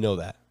Ten. We know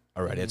that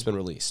already. Mm-hmm. It's been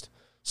released.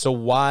 So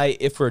why,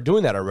 if we're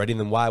doing that already,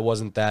 then why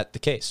wasn't that the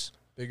case?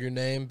 Bigger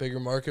name, bigger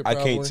market, I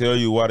probably. can't tell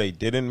you why they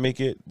didn't make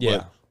it.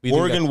 Yeah. But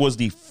Oregon was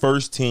the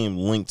first team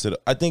linked to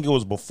I think it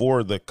was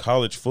before the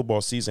college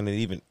football season had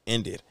even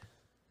ended.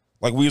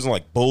 Like we was in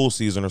like bowl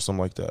season or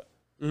something like that.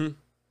 Mm-hmm.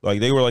 Like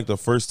they were like the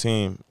first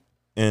team.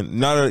 And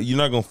you're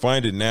not going to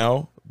find it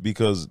now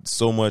because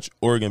so much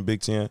Oregon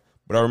Big Ten.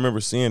 But I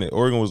remember seeing it.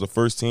 Oregon was the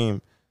first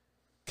team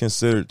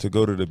considered to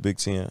go to the Big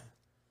Ten.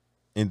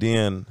 And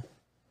then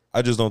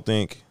I just don't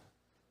think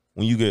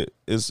when you get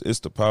it's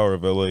the power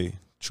of LA,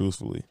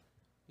 truthfully,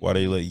 why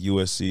they let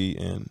USC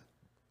and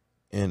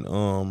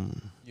UCLA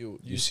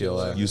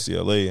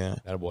in.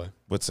 Attaboy.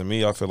 But to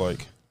me, I feel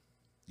like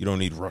you don't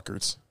need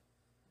Rutgers.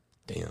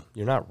 Damn.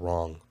 You're not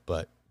wrong,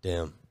 but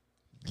damn.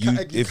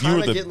 If you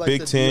were the like Big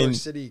the Ten, New York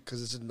City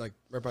because it's in like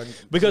right by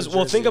because New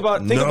Jersey. think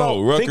about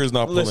Rutgers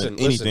not pulling listen,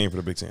 anything for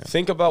the Big Ten.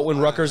 Think about when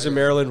Rutgers and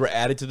Maryland were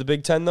added to the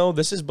Big Ten, though.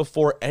 This is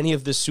before any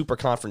of this super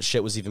conference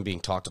shit was even being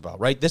talked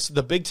about, right?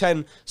 The Big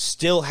Ten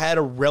still had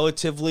a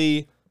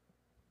relatively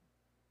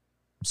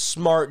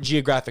smart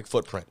geographic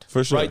footprint,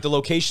 for sure. Right, the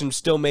location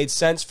still made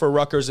sense for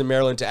Rutgers and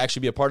Maryland to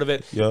actually be a part of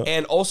it. Yeah.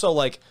 And also,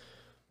 like,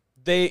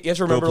 you have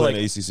to remember, Go play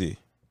like, in the ACC.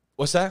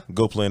 What's that?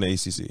 Go play in the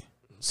ACC.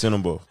 Send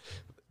them both.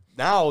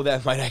 Now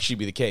that might actually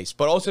be the case.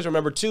 But also to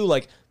remember, too,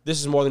 like, this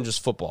is more than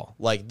just football.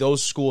 Like,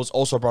 those schools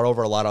also brought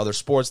over a lot of other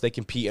sports. They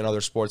compete in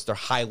other sports. They're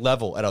high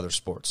level at other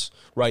sports,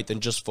 right, than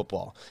just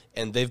football.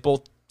 And they've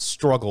both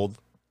struggled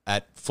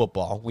at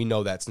football. We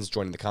know that since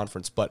joining the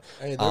conference. But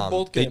hey, they're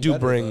both they do better,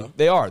 bring though. –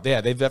 they are.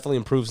 Yeah, they've definitely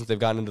improved since they've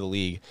gotten into the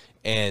league.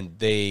 And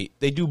they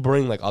do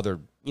bring, like, other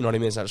 – you know what I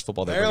mean? It's not just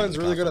football. Maryland's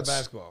really good at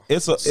basketball.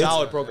 It's a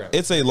solid program.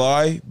 It's a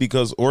lie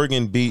because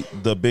Oregon beat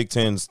the Big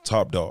Ten's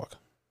top dog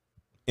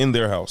in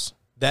their house.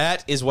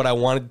 That is what I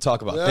wanted to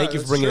talk about. Yeah, Thank you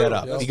for that's bringing true. that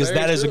up That's because very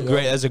that is true.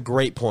 that's a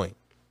great point.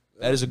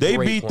 That is a They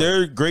great beat point.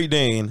 their Great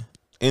Dane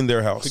in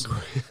their house.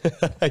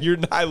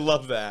 I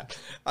love that.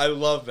 I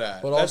love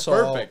that. But That's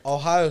also, perfect.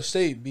 Ohio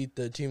State beat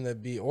the team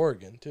that beat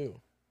Oregon,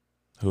 too.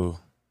 Who?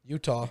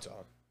 Utah.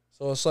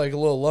 So it's like a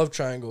little love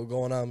triangle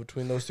going on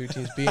between those three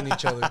teams beating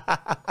each other.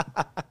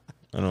 I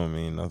don't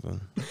mean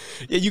nothing.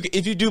 Yeah,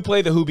 if you do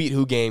play the who beat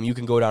who game, you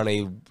can go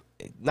down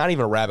not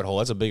even a rabbit hole.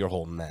 That's a bigger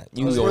hole than that.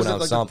 You can go Was it down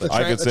like something.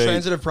 I could say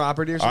transitive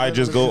property or something.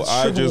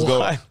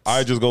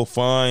 I just go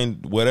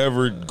find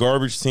whatever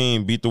garbage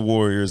team beat the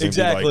Warriors and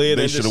Exactly, be like, and they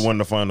then should have just- won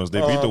the finals.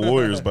 They beat the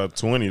Warriors by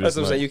 20 That's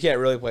this what I'm saying. night. You can't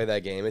really play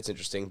that game. It's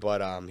interesting, but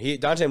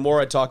Dante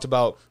Moore had talked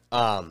about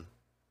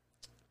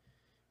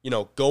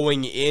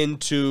going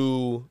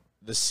into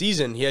the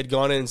season, he had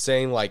gone in and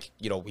saying, like,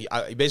 he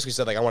basically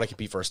said, like, I want to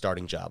compete for a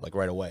starting job, like,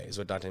 right away, is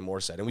what Dante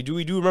Moore said. And we do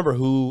remember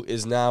who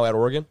is now at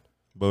Oregon?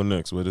 Bo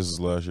Nix, but this is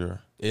last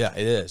year. Yeah,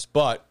 it is.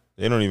 But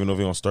They don't even know if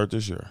he's going to start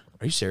this year.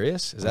 are you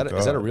serious? Is Oh, that a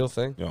God. real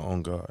thing? Yeah,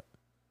 on God.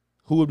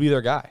 Who would be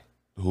their guy?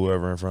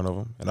 Whoever in front of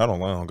him. And I don't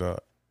lie on God.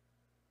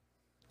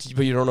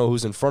 But you don't know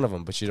who's in front of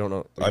him, but you don't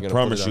know. I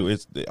promise you,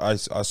 I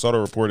saw the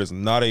report. It's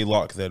not a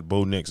lock that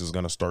Bo Nix is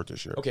going to start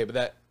this year. Okay,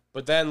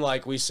 but then,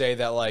 like, we say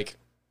that, like,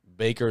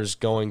 Baker's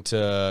going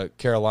to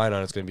Carolina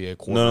and it's going to be a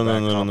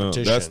quarterback No.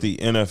 competition. That's the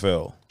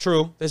NFL.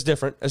 True. That's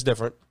different.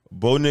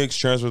 Bo Nix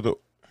transferred to...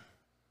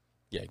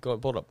 Yeah, go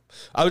ahead, pull it up.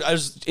 I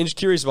was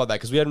curious about that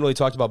because we hadn't really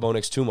talked about Bo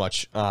Nix too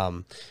much.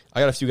 I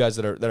got a few guys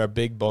that are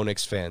big Bo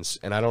Nix fans,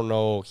 and I don't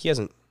know. He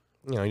hasn't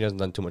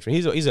done too much.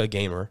 He's a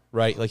gamer,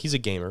 right? Like, he's a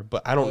gamer,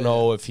 but I don't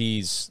know if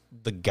he's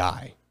the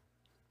guy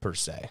per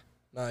se.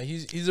 Nah,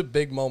 he's a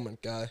big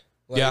moment guy.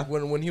 Like, Yeah.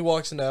 When he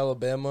walks into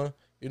Alabama,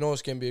 you know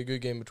it's gonna be a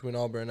good game between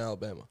Auburn and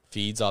Alabama.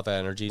 Feeds off that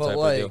energy But type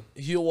like of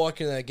deal. he'll walk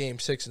into that game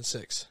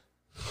 6-6.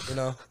 You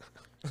know?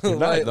 You're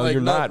not wrong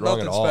at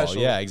nothing all. special.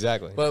 Yeah,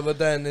 exactly. But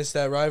then it's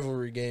that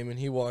rivalry game, and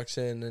he walks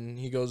in and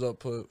he goes up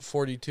put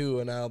 42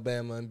 in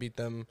Alabama and beat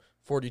them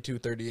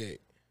 42-38.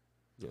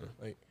 Yeah.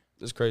 Like,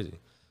 It's crazy.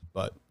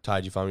 But Ty,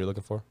 did you find what you're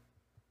looking for?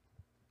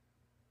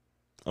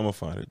 I'm going to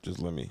find it. Just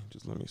let me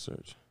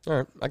search. All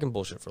right, I can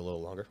bullshit for a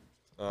little longer.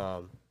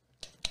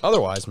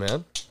 Otherwise,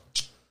 man,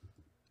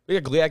 we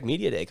got GLIAC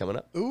Media Day coming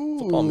up. Ooh,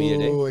 Football Media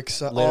Day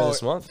later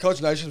this month. Coach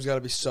Nystrom's got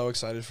to be so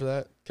excited for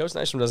that. Coach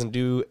Nystrom doesn't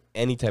do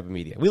any type of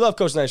media. We love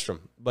Coach Nystrom,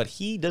 but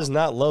he does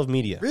not love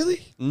media.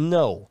 Really?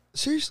 No.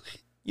 Seriously?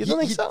 You don't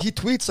think so? He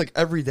tweets like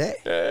every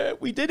day.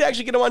 We did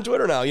actually get him on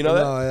Twitter now. You know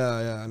that? No,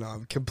 yeah. No,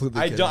 I'm completely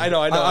kidding. I know.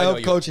 I hope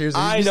you. Coach hears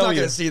this. He's not going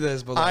to see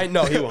this, but I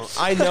know he won't.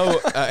 I know,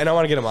 and I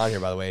want to get him on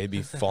here. By the way, it'd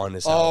be fun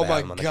as hell. Oh to have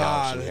my him on the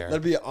god, couch in here.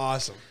 that'd be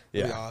awesome.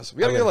 Yeah. That'd be awesome.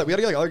 We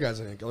gotta get like other guys,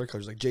 I think, other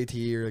coaches like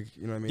JT or like,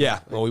 you know what I mean? Yeah,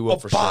 well, we will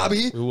for sure.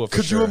 Bobby, We will for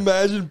could sure. you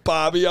imagine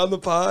Bobby on the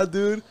pod,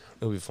 dude?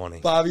 It'll be funny.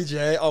 Bobby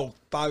J. Oh,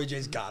 Bobby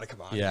J's gotta come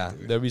on. Yeah,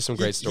 dude. there'd be some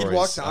great stories. He'd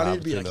walk down,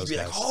 he'd be between like, those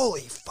guys.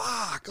 holy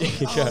fuck.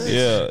 Look at all this.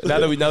 Yeah. Now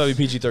that we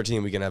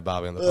PG-13, we can have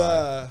Bobby on the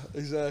pod.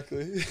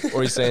 Exactly. What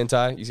are you saying,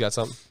 Ty? You got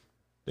something?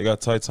 They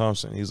got Ty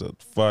Thompson. He's a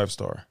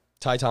 5-star.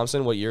 Ty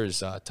Thompson. What year is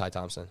Ty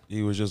Thompson?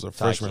 He was just a Ty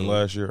freshman King.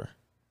 last year.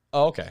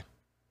 Oh, okay.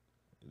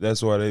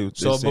 That's why they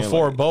So saying,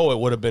 before like, Bo, it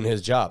would have been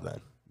his job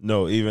then.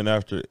 no, even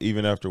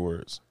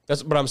afterwards.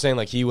 That's what I'm saying.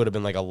 Like he would have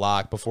been like a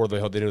lock before they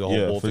did the whole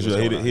Yeah, bull for thing sure.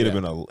 was He'd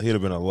going on.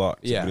 have been a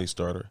lock to Yeah. be a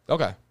starter.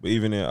 Okay. But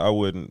even then, I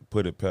wouldn't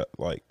put it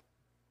like.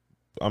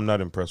 I'm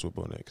not impressed with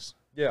Bo Nix.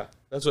 Yeah,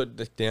 that's what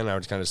Dan and I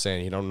were kind of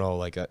saying. You don't know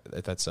like if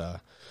that's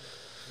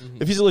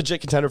if he's a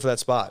legit contender for that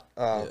spot.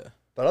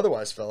 But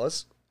otherwise,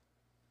 fellas,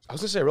 I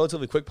was gonna say a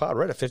relatively quick pod,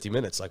 right at 50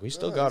 minutes. Like we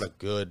still got a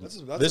good.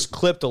 This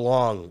clipped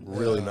along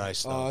really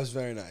nice. Oh, Though. it's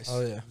very nice.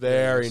 Oh yeah.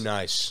 Very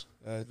nice.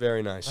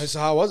 Very nice. So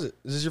how was it?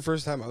 Is this your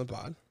first time on the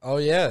pod? Oh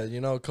yeah.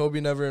 You know, Kobe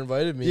never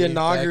invited me. The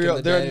inaugural- back in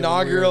the their day when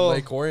inaugural- we were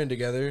in Lake Orion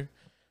together.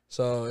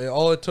 So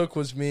all it took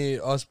was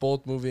us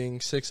both moving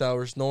 6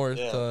 hours north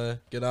to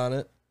get on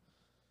it.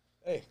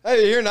 Hey, you're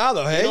here now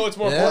though. Hey, You know what's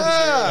more Yeah.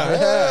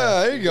 important? yeah,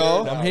 there you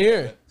go. I'm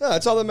here. Yeah,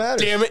 that's all that matters.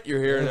 Damn it,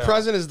 you're here The now.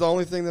 present is the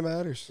only thing that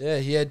matters. Yeah,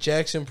 he had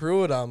Jackson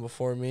Pruitt on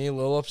before me. A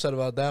little upset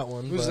about that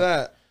one. Who's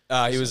but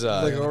that? He was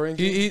Like Orion?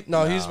 He's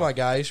my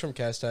guy. He's from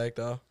Castech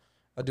though.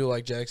 I do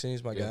like Jackson.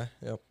 He's my guy.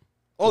 Yep.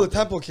 Oh, the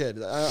Temple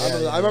kid.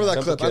 I remember that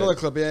Temple clip. I know kid. that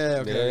clip. Yeah,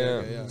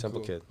 okay. Yeah,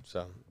 Temple cool. kid.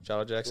 So shout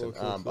out Jackson.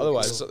 Cool.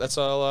 Otherwise, that's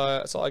all.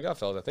 That's all I got,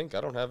 fellas. I think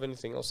I don't have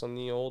anything else on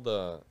the old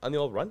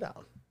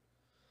rundown.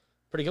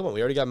 Pretty good one. We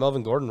already got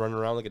Melvin Gordon running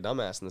around like a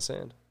dumbass in the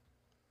sand.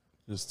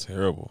 Just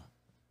terrible.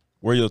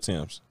 Wear your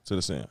Timbs to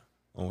the sand.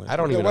 I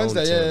don't even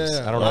Wednesday, own Timbs.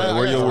 yeah. I don't I- know. I-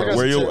 Wear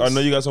your. some I Timbs.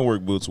 know you got some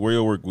work boots. Wear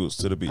your work boots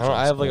to the beach.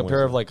 I have like a on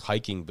pair of Wednesday. like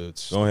hiking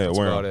boots. Go ahead, That's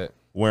wear about them. it.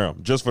 Wear them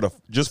just for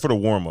the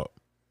warm up.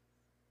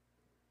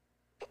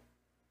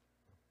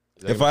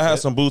 If I had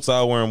some boots,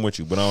 I'll wear them with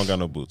you. But I don't got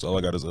no boots. All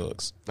I got is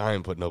Uggs. I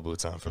ain't put no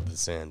boots on for the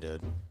sand,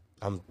 dude.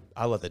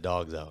 I let the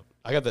dogs out.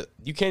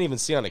 You can't even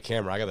see on the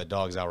camera. I got the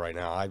dogs out right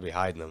now. I'd be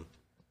hiding them.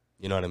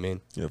 You know what I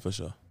mean? Yeah, for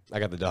sure. I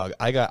got the dog.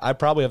 I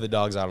probably have the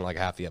dogs out on like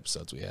half the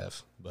episodes we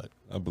have, but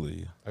I believe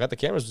you. I got the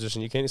camera's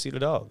position. You can't even see the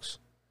dogs.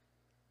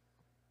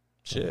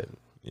 Shit.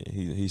 Yeah,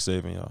 he's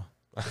saving y'all.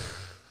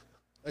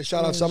 Hey,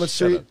 shout out Summit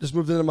Street. Just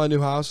moved into my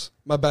new house.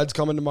 My bed's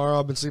coming tomorrow.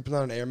 I've been sleeping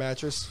on an air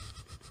mattress.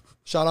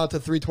 Shout out to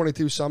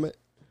 322 Summit.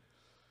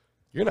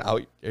 You're gonna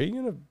out? Are you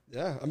gonna?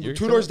 Yeah, I'm You're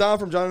 2 doors coming? down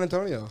from John and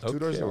Antonio. 2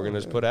 doors Okay, down. we're gonna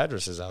just put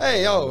addresses out.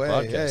 Hey, on yo, the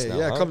hey, podcast now,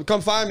 yeah, huh?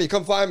 come find me.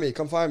 Come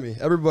find me.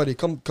 Everybody,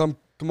 come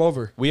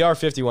over. We are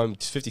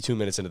 52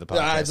 minutes into the podcast.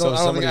 Yeah, I so don't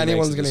think somebody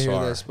anyone's makes it gonna this hear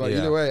far. this, but Yeah.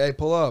 either way, hey,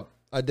 pull up.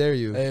 I dare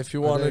you. Hey, if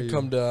you I want dare to you.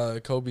 come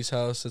to Kobe's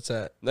house, it's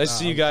at. Nice to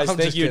see you guys. I'm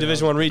Thank just you, kidding.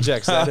 Division I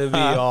Rejects. That'd be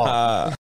all.